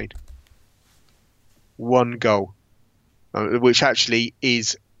campaign. 1 goal, which actually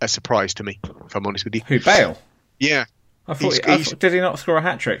is a surprise to me, if I'm honest with you. Who, Bale? Yeah. I thought, did he not score a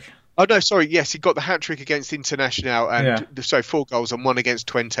hat-trick? Oh, no, sorry. Yes, he got the hat-trick against Internacional, and 4 goals and 1 against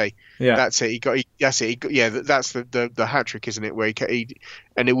Twente. Yeah. That's it. That's the hat-trick, isn't it? Where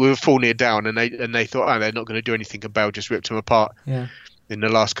and it was 4-0 down, and they thought, they're not going to do anything, and Bale just ripped them apart. Yeah. In the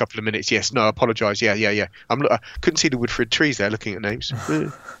last couple of minutes. Yes, no, I apologise. Yeah. I couldn't see the Woodford trees there looking at names.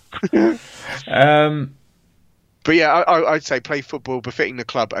 But yeah, I'd say play football befitting the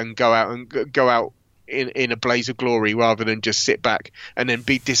club and go out in a blaze of glory rather than just sit back and then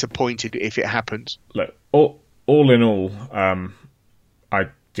be disappointed if it happens. Look, all in all, I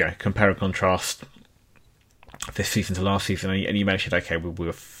compare and contrast this season to last season, and you mentioned, okay, we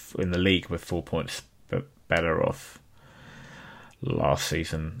were in the league with 4 points better off last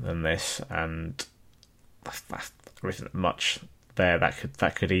season than this, and there isn't much there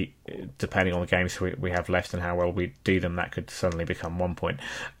that could eat, depending on the games we have left and how well we do them, that could suddenly become 1 point.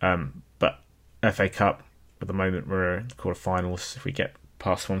 But FA Cup, at the moment we're in quarter-finals. If we get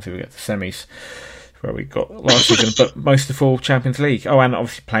past Swansea, we get the semis, where we got last season. But most of all, Champions League. Oh, and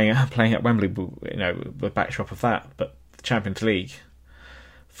obviously playing at Wembley, the backdrop of that. But the Champions League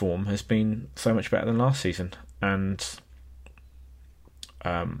form has been so much better than last season, and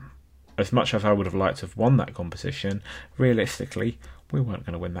as much as I would have liked to have won that competition, realistically, we weren't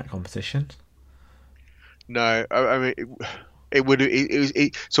going to win that competition. No, I mean,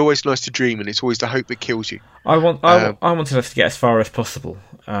 it's always nice to dream, and it's always the hope that kills you. I wanted us to get as far as possible,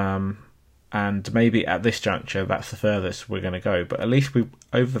 and maybe at this juncture, that's the furthest we're going to go. But at least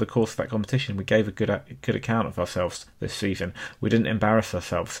over the course of that competition, we gave a good account of ourselves this season. We didn't embarrass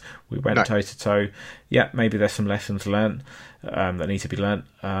ourselves. We went toe to toe. Yeah, maybe there's some lessons learnt that need to be learnt.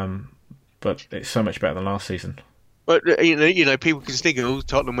 But it's so much better than last season. But you know, people can think, "Oh,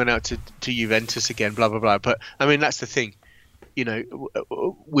 Tottenham went out to Juventus again," blah blah blah. But I mean, that's the thing. You know,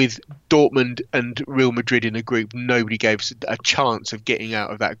 with Dortmund and Real Madrid in a group, nobody gave us a chance of getting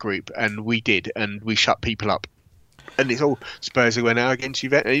out of that group, and we did, and we shut people up. And it's all Spurs who went out against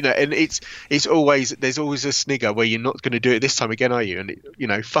Juventus, you know, and there's always a snigger where you're not going to do it this time again, are you? And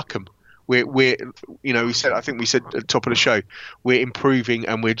fuck them. We said, I think we said at the top of the show, we're improving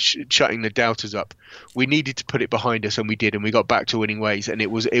and we're shutting the doubters up. We needed to put it behind us, and we did, and we got back to winning ways. And that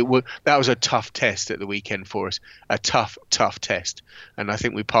was a tough test at the weekend for us, a tough test. And I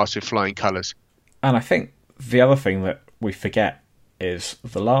think we passed with flying colours. And I think the other thing that we forget is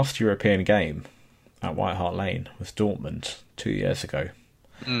the last European game at White Hart Lane was Dortmund 2 years ago.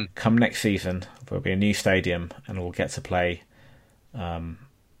 Come next season, there'll be a new stadium, and we'll get to play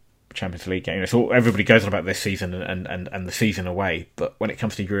Champions League game. Everybody goes on about this season and the season away, but when it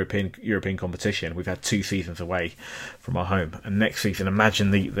comes to European competition, we've had 2 seasons away from our home. And next season,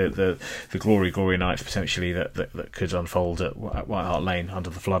 imagine the glory nights potentially that could unfold at White Hart Lane under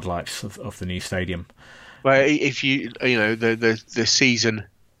the floodlights of the new stadium. Well, if the season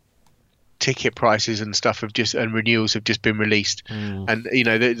ticket prices and stuff and renewals have just been released, and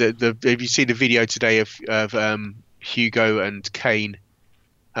have you seen the video today of Hugo and Kane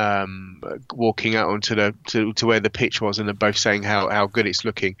walking out onto to where the pitch was, and they're both saying how good it's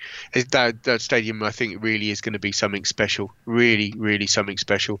looking? That stadium, I think, really is going to be something special, really something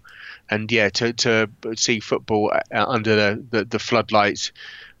special. And to see football under the floodlights,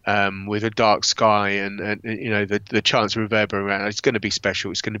 with a dark sky and the chants reverberating around, it's going to be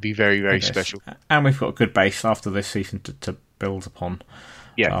special. It's going to be very special. And we've got a good base after this season to build upon.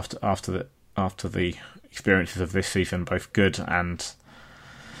 Yeah. After the experiences of this season, both good and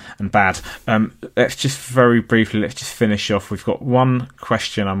bad. Let's just very briefly finish off. We've got one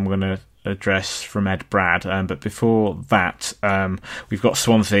question I'm going to address from Ed Brad, but before that, we've got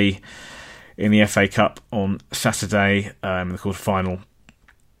Swansea in the FA Cup on Saturday in the quarter-final.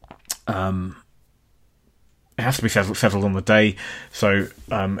 It has to be settled on the day, so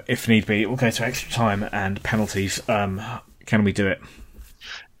if need be, it will go to extra time and penalties. Can we do it?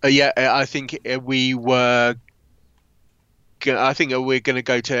 I think we're going to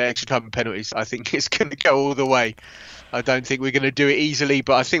go to extra time and penalties. I think it's going to go all the way. I don't think we're going to do it easily,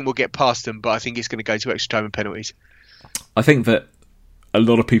 but I think we'll get past them. But I think it's going to go to extra time and penalties. I think that a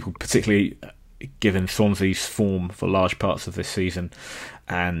lot of people, particularly given Swansea's form for large parts of this season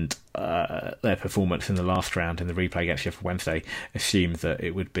and their performance in the last round in the replay against Sheffield Wednesday, assumed that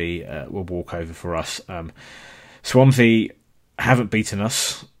it would be a walkover for us. Swansea haven't beaten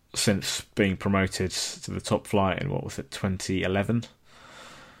us since being promoted to the top flight in 2011.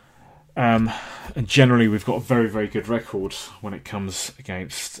 And generally, we've got a very good record when it comes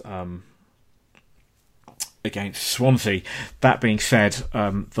against Swansea. That being said,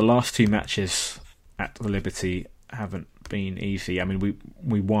 the last 2 matches at the Liberty haven't been easy. I mean,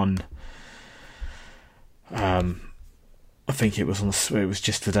 we won. I think it was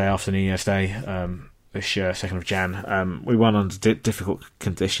just the day after New Year's Day. This year, 2nd of Jan. We won under difficult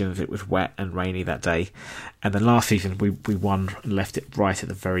conditions. It was wet and rainy that day. And then last season, we won and left it right at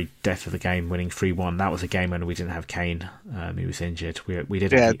the very death of the game, winning 3-1. That was a game when we didn't have Kane. He was injured. We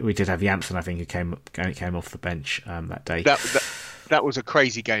did have Janssen, I think, who came off the bench that day. that was a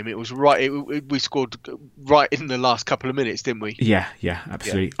crazy game. It was right. We scored right in the last couple of minutes, didn't we? Yeah,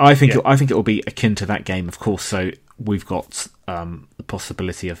 absolutely. Yeah. I think it will be akin to that game, of course. So we've got the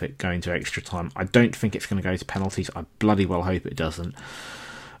possibility of it going to extra time. I don't think it's going to go to penalties. I bloody well hope it doesn't.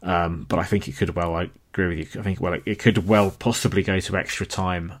 But I think it could well. I agree with you. I think it could well possibly go to extra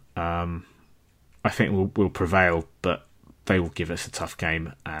time. I think we'll prevail, but they will give us a tough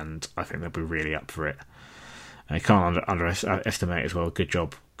game, and I think they'll be really up for it. And you can't underestimate as well a good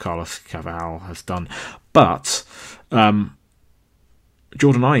job Carlos Carvalhal has done. But Jordan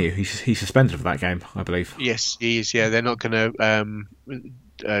Ayew, he's suspended for that game, I believe. Yes, he is. Yeah, they're not going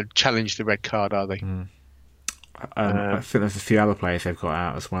to challenge the red card, are they? I think there's a few other players they've got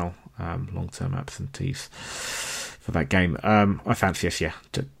out as well, long-term absentees for that game. I fancy us,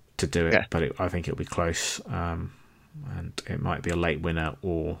 to do it, but I think it'll be close. And it might be a late winner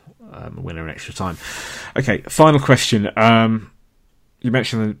or a winner in extra time. Okay, final question. You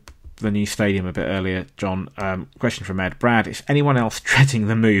mentioned the new stadium a bit earlier, John. Question from Ed. Brad, is anyone else dreading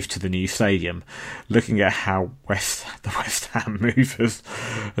the move to the new stadium, looking at how the West Ham move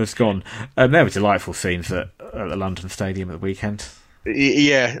has gone? There were delightful scenes at the London Stadium at the weekend.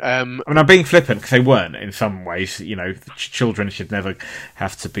 Yeah, I mean, I'm being flippant because they weren't in some ways. You know, children should never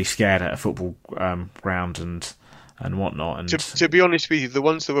have to be scared at a football ground and whatnot. And to be honest with you, the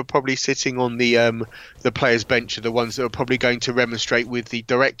ones that were probably sitting on the players' bench are the ones that are probably going to remonstrate with the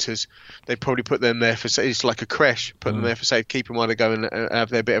directors. They probably put them there for it's like a creche, put them there for safekeeping while they go and have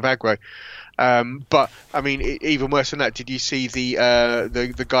their bit of aggro. But I mean, even worse than that, did you see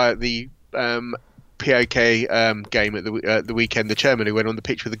the guy at the POK game at the weekend, the chairman who went on the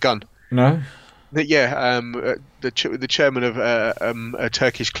pitch with a gun? No. Yeah, the chairman of a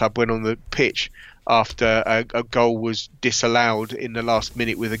Turkish club went on the pitch after a goal was disallowed in the last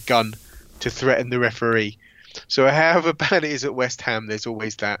minute with a gun to threaten the referee. So however bad it is at West Ham, there's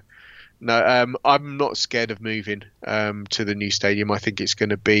always that. No, I'm not scared of moving to the new stadium. I think it's going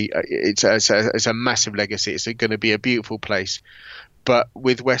to be it's a massive legacy. It's going to be a beautiful place. But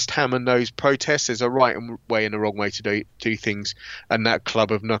with West Ham and those protests, there's a right way and a wrong way to do things, and that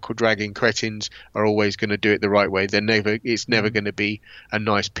club of knuckle-dragging cretins are always going to do it the right way. It's never going to be a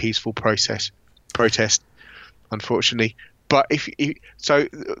nice, peaceful protest, unfortunately. But so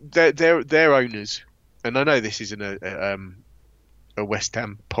their owners, and I know this isn't a West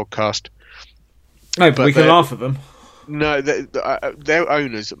Ham podcast. No, but we can laugh at them. No, their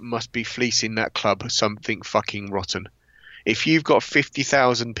owners must be fleecing that club something fucking rotten. If you've got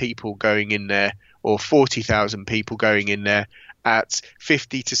 50,000 people going in there or 40,000 people going in there at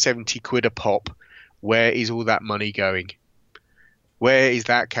 50 to 70 quid a pop, where is all that money going? Where is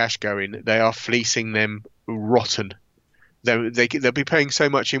that cash going? They are fleecing them rotten. They'll be paying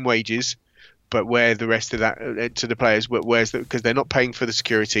so much in wages, but where the rest of that to the players? Because they're not paying for the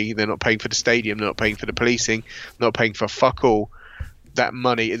security, they're not paying for the stadium, they're not paying for the policing, not paying for fuck all. That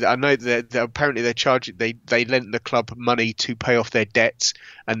money, I know that apparently they're charging. They lent the club money to pay off their debts,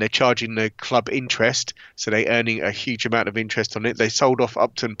 and they're charging the club interest, so they're earning a huge amount of interest on it. They sold off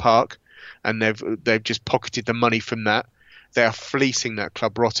Upton Park, and they've just pocketed the money from that. They are fleecing that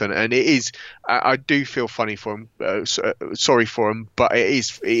club rotten, and it is. I do feel funny for them, sorry for them, but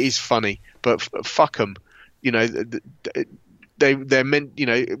it is funny. But fuck them, you know. They're meant, you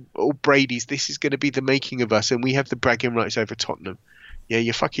know, all Brady's. This is going to be the making of us, and we have the bragging rights over Tottenham. Yeah,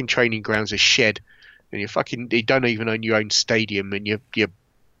 your fucking training ground's a shed, and you don't even own your own stadium, and your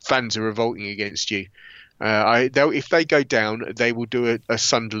fans are revolting against you. If they go down, they will do a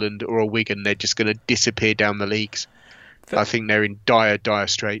Sunderland or a Wigan. They're just going to disappear down the leagues. I think they're in dire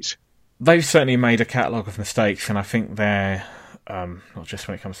straits. They've certainly made a catalogue of mistakes, and I think they're not just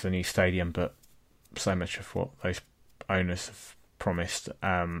when it comes to the new stadium, but so much of what those owners have promised,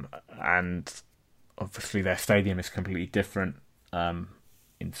 and obviously their stadium is completely different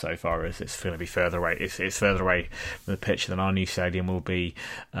insofar as it's going to be further away. It's further away from the pitch than our new stadium will be.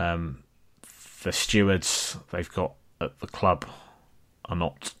 The stewards they've got at the club are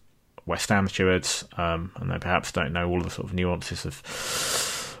not West Ham stewards, and they perhaps don't know all the sort of nuances of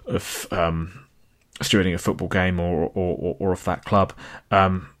stewarding a football game or of that club.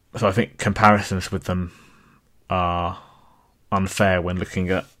 So I think comparisons with them are unfair when looking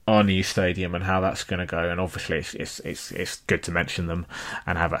at our new stadium and how that's going to go. And obviously, it's good to mention them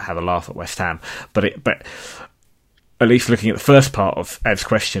and have a laugh at West Ham. But at least looking at the first part of Ed's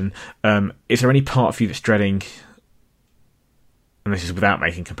question, is there any part of you that's dreading, and this is without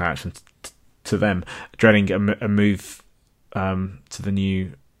making comparisons to them, dreading a move to the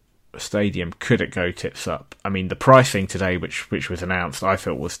new stadium? Could it go tits up? I mean, the pricing today, which was announced, I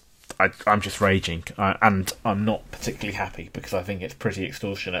thought was I'm just raging, and I'm not particularly happy because I think it's pretty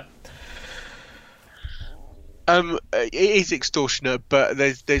extortionate. It is extortionate, but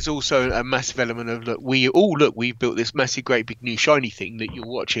there's also a massive element of we've built this massive, great big new shiny thing that you're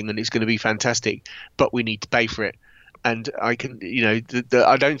watching, and it's going to be fantastic, but we need to pay for it. And I can,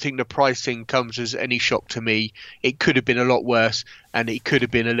 I don't think the pricing comes as any shock to me. It could have been a lot worse, and it could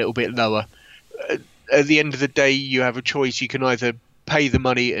have been a little bit lower. At the end of the day, you have a choice. You can either pay the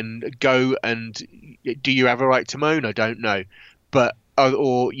money and go, and do you have a right to moan? I don't know, but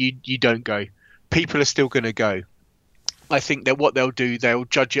or you don't go. People are still going to go. I think that what they'll do, they'll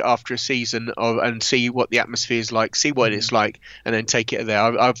judge it after a season and see what the atmosphere is like, see what it's like, and then take it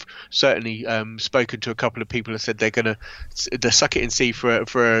there. I've certainly spoken to a couple of people who said they're going to suck it and see for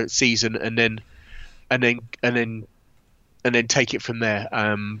a season and then take it from there.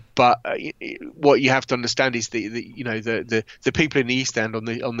 But what you have to understand is the people in the East End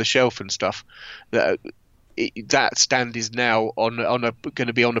on the shelf and stuff that stand is now going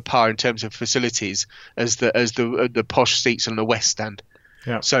to be on a par in terms of facilities as the posh seats on the West Stand.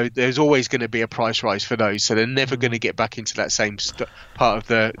 Yeah. So there's always going to be a price rise for those. So they're never going to get back into that same part of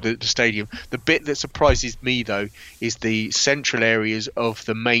the stadium. The bit that surprises me though is the central areas of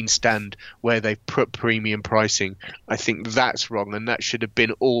the main stand where they've put premium pricing. I think that's wrong, and that should have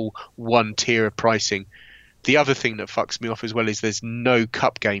been all one tier of pricing. The other thing that fucks me off as well is there's no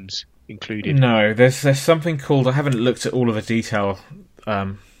cup games included. No, there's something called, I haven't looked at all of the detail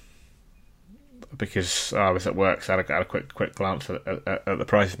because I was at work, so I had a quick glance at the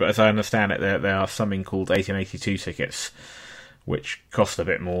prices. But as I understand it, there are something called 1882 tickets, which cost a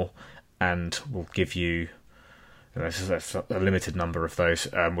bit more and will give you, there's a limited number of those,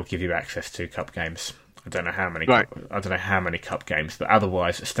 will give you access to cup games. I don't know how many. Right. I don't know how many cup games, but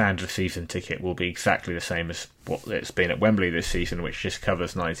otherwise, a standard season ticket will be exactly the same as what it's been at Wembley this season, which just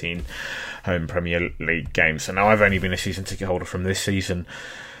covers 19 home Premier League games. And now I've only been a season ticket holder from this season,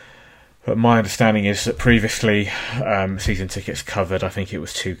 but my understanding is that previously season tickets covered, I think it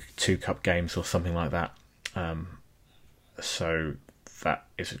was two cup games or something like that. So that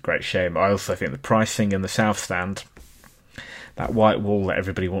is a great shame. I also think the pricing in the South Stand, that white wall that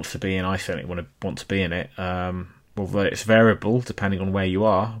everybody wants to be in, I certainly want to be in it. Although it's variable depending on where you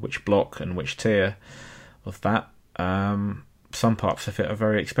are, which block and which tier of that. Some parts of it are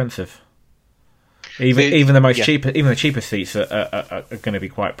very expensive. Even the cheapest seats are going to be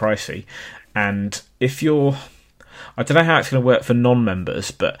quite pricey. And if you're, I don't know how it's going to work for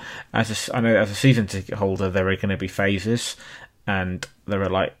non-members, but I know as a season ticket holder, there are going to be phases, and there are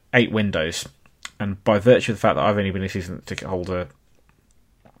like 8 windows. And by virtue of the fact that I've only been a season ticket holder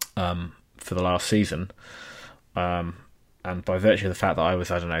for the last season, and by virtue of the fact that I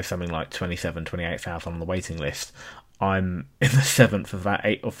was, I don't know, something like 28,000 on the waiting list, I'm in the 7th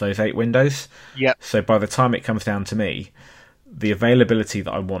of those 8 windows. Yep. So by the time it comes down to me, the availability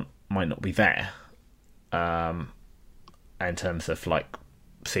that I want might not be there. In terms of like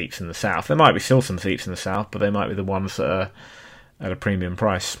seats in the South, there might be still some seats in the South, but they might be the ones that are at a premium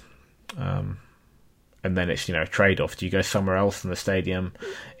price. And then it's, a trade-off. Do you go somewhere else in the stadium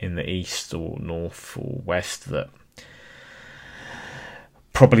in the east or north or west that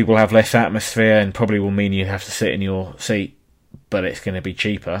probably will have less atmosphere and probably will mean you have to sit in your seat, but it's going to be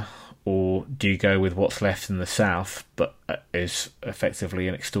cheaper? Or do you go with what's left in the south, but is effectively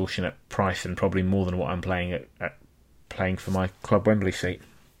an extortionate price and probably more than what I'm paying for my Club Wembley seat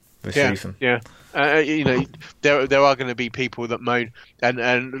this season? Yeah. There are going to be people that moan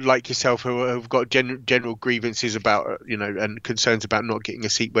and like yourself who have got general grievances about and concerns about not getting a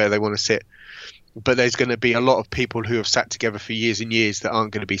seat where they want to sit. But there's going to be a lot of people who have sat together for years and years that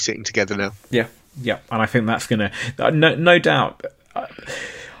aren't going to be sitting together now. Yeah, and I think that's going to no doubt.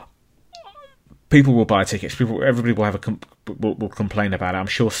 People will buy tickets. Everybody will have will complain about it. I'm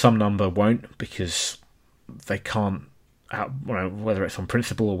sure some number won't because they can't. Whether it's on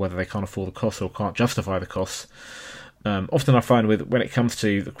principle or whether they can't afford the costs or can't justify the costs. Often I find when it comes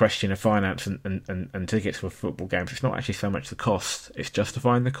to the question of finance and tickets for football games, it's not actually so much the cost; it's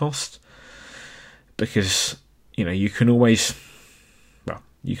justifying the cost. Because you can always,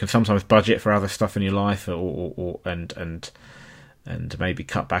 you can sometimes budget for other stuff in your life, and maybe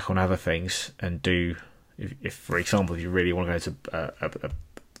cut back on other things and do. If for example, if you really want to go to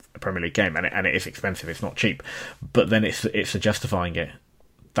a Premier League game and it is expensive, it's not cheap, but then it's justifying it.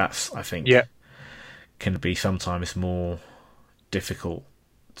 That's, I think, can be sometimes more difficult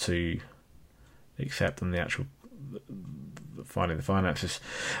to accept than the actual finding the finances.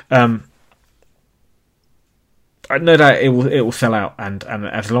 no doubt it will sell out, and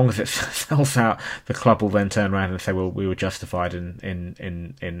as long as it sells out, the club will then turn around and say, well, we were justified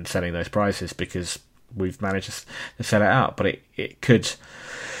in selling those prices because we've managed to sell it out. But it could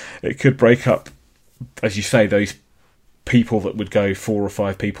break up, as you say, those people that would go, 4 or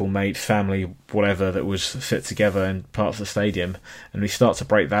 5 people, mates, family, whatever, that would sit together in parts of the stadium, and we start to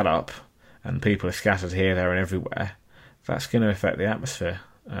break that up, and people are scattered here, there, and everywhere. That's going to affect the atmosphere.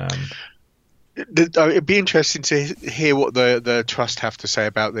 It'd be interesting to hear what the trust have to say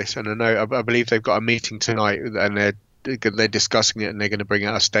about this. And I believe they've got a meeting tonight, and they're discussing it, and they're going to bring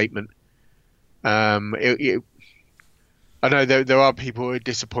out a statement. I know there are people who are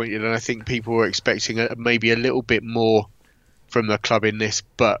disappointed, and I think people were expecting maybe a little bit more from the club in this,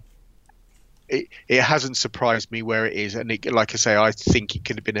 but it hasn't surprised me where it is. And like I say, I think it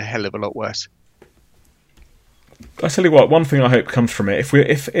could have been a hell of a lot worse. I tell you what, one thing I hope comes from it,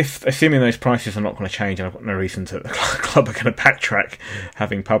 if assuming those prices are not going to change, and I've got no reason to, the club are going to backtrack,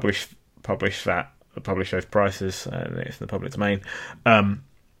 having published those prices, it's in the public domain.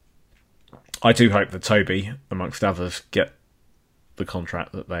 I do hope that Toby, amongst others, get the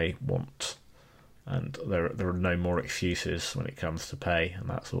contract that they want, and there are no more excuses when it comes to pay and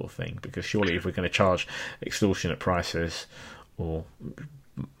that sort of thing. Because surely, if we're going to charge extortionate prices, or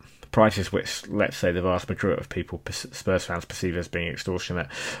prices which, let's say, the vast majority of people, Spurs fans, perceive as being extortionate,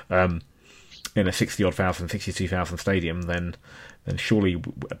 in a 60-odd thousand, 62,000 stadium, then surely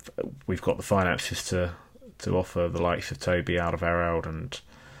we've got the finances to offer the likes of Toby, Alderweireld, and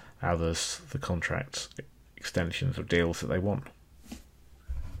others the contract extensions or deals that they want.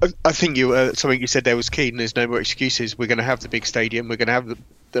 I think something you said there was key. There's no more excuses. We're going to have the big stadium. We're going to have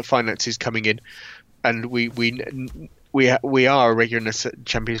the finances coming in, and we are a regular in the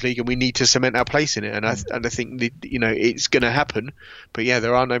Champions League, and we need to cement our place in it. And I think it's going to happen. But yeah,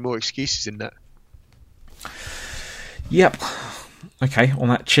 there are no more excuses in that. Yep. Okay. On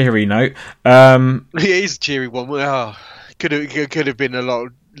that cheery note, it is a cheery one. Could have been a lot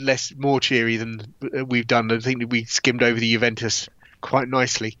more cheery than we've done. I think that we skimmed over the Juventus quite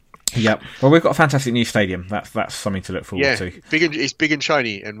nicely. Yep. Well, we've got a fantastic new stadium. That's something to look forward to. It's big and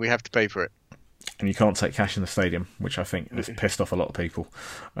shiny, and we have to pay for it. And you can't take cash in the stadium, which I think has pissed off a lot of people.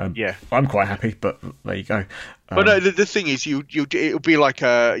 Yeah, I'm quite happy, but there you go. But no, the thing is, it'll be like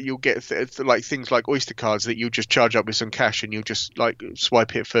you'll get like things like Oyster cards that you'll just charge up with some cash, and you'll just like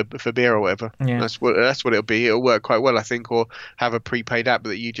swipe it for beer or whatever. Yeah. That's what it'll be. It'll work quite well, I think, or have a prepaid app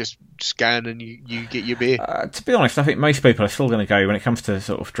that you just scan and you get your beer. To be honest, I think most people are still going to go, when it comes to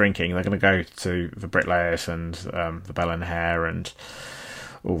sort of drinking, they're going to go to the Bricklayers and the Bell and Hare and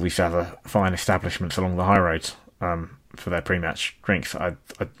all these other fine establishments along the high roads for their pre-match drinks.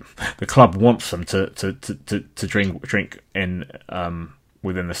 The club wants them to drink in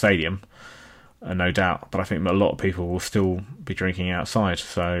within the stadium, no doubt. But I think a lot of people will still be drinking outside,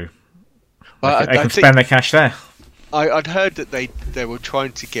 so they can spend their cash there. I'd heard that they were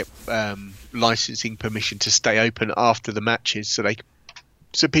trying to get licensing permission to stay open after the matches,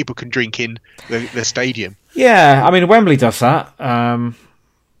 so people can drink in the stadium. Yeah, I mean Wembley does that.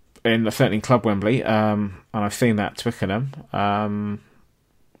 Certainly in Club Wembley, and I've seen that at Twickenham.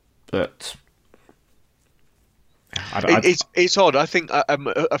 But it's odd. I think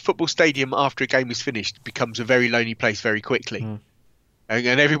a football stadium after a game is finished becomes a very lonely place very quickly,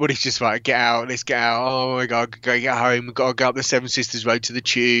 and everybody's just like, "Get out! Let's get out! Oh my God, go get home! Got to go up the Seven Sisters Road to the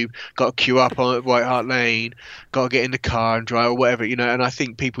Tube. Got to queue up on White Hart Lane. Got to get in the car and drive or whatever, And I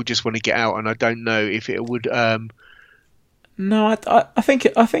think people just want to get out, and I don't know if it would." No, I think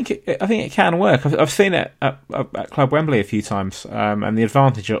it can work. I've seen it at Club Wembley a few times, and the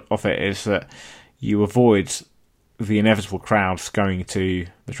advantage of it is that you avoid the inevitable crowds going to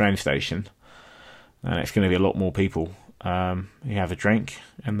the train station, and it's going to be a lot more people. You have a drink,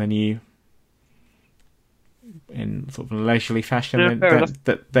 and then you, in sort of a leisurely fashion,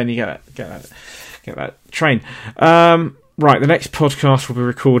 then you get that train. Right, the next podcast will be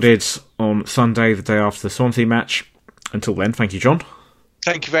recorded on Sunday, the day after the Swansea match. Until then, thank you, John.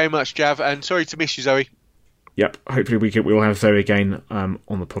 Thank you very much, Jav, and sorry to miss you, Zoe. Yep, hopefully we'll have Zoe again on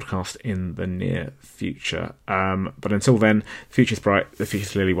the podcast in the near future. But until then, the future's bright, the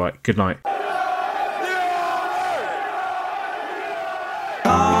future's lily white. Good night.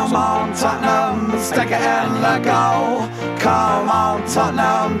 Come on, Tottenham, stick it in the goal. Come on,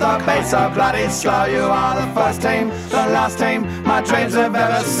 Tottenham, the pace so bloody slow. You are the first team, the last team my dreams have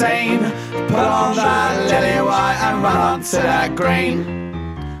ever seen. Put on that lily white and run on to that green.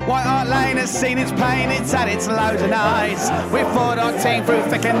 White Hart Lane has seen its pain, it's had its lows and highs. We've fought our team through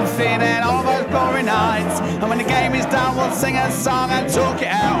thick and thin and all those glory nights. And when the game is done, we'll sing a song and talk it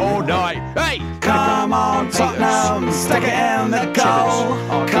out all night. Hey! Come on, Tottenham, stick it in the goal.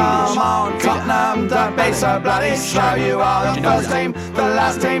 Come on, Tottenham, don't be so bloody slow. You are the first team, the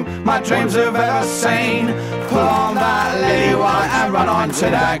last team my dreams have ever seen. Pull on that lily white and run on to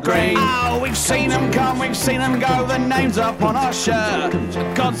that green. Oh, we've seen them come, we've seen them go, the names up on our shirt.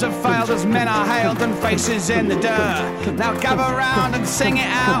 The gods have failed as men are hailed and faces in the dirt. Now gather round and sing it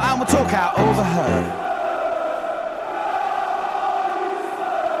out and we'll talk out all the hurt.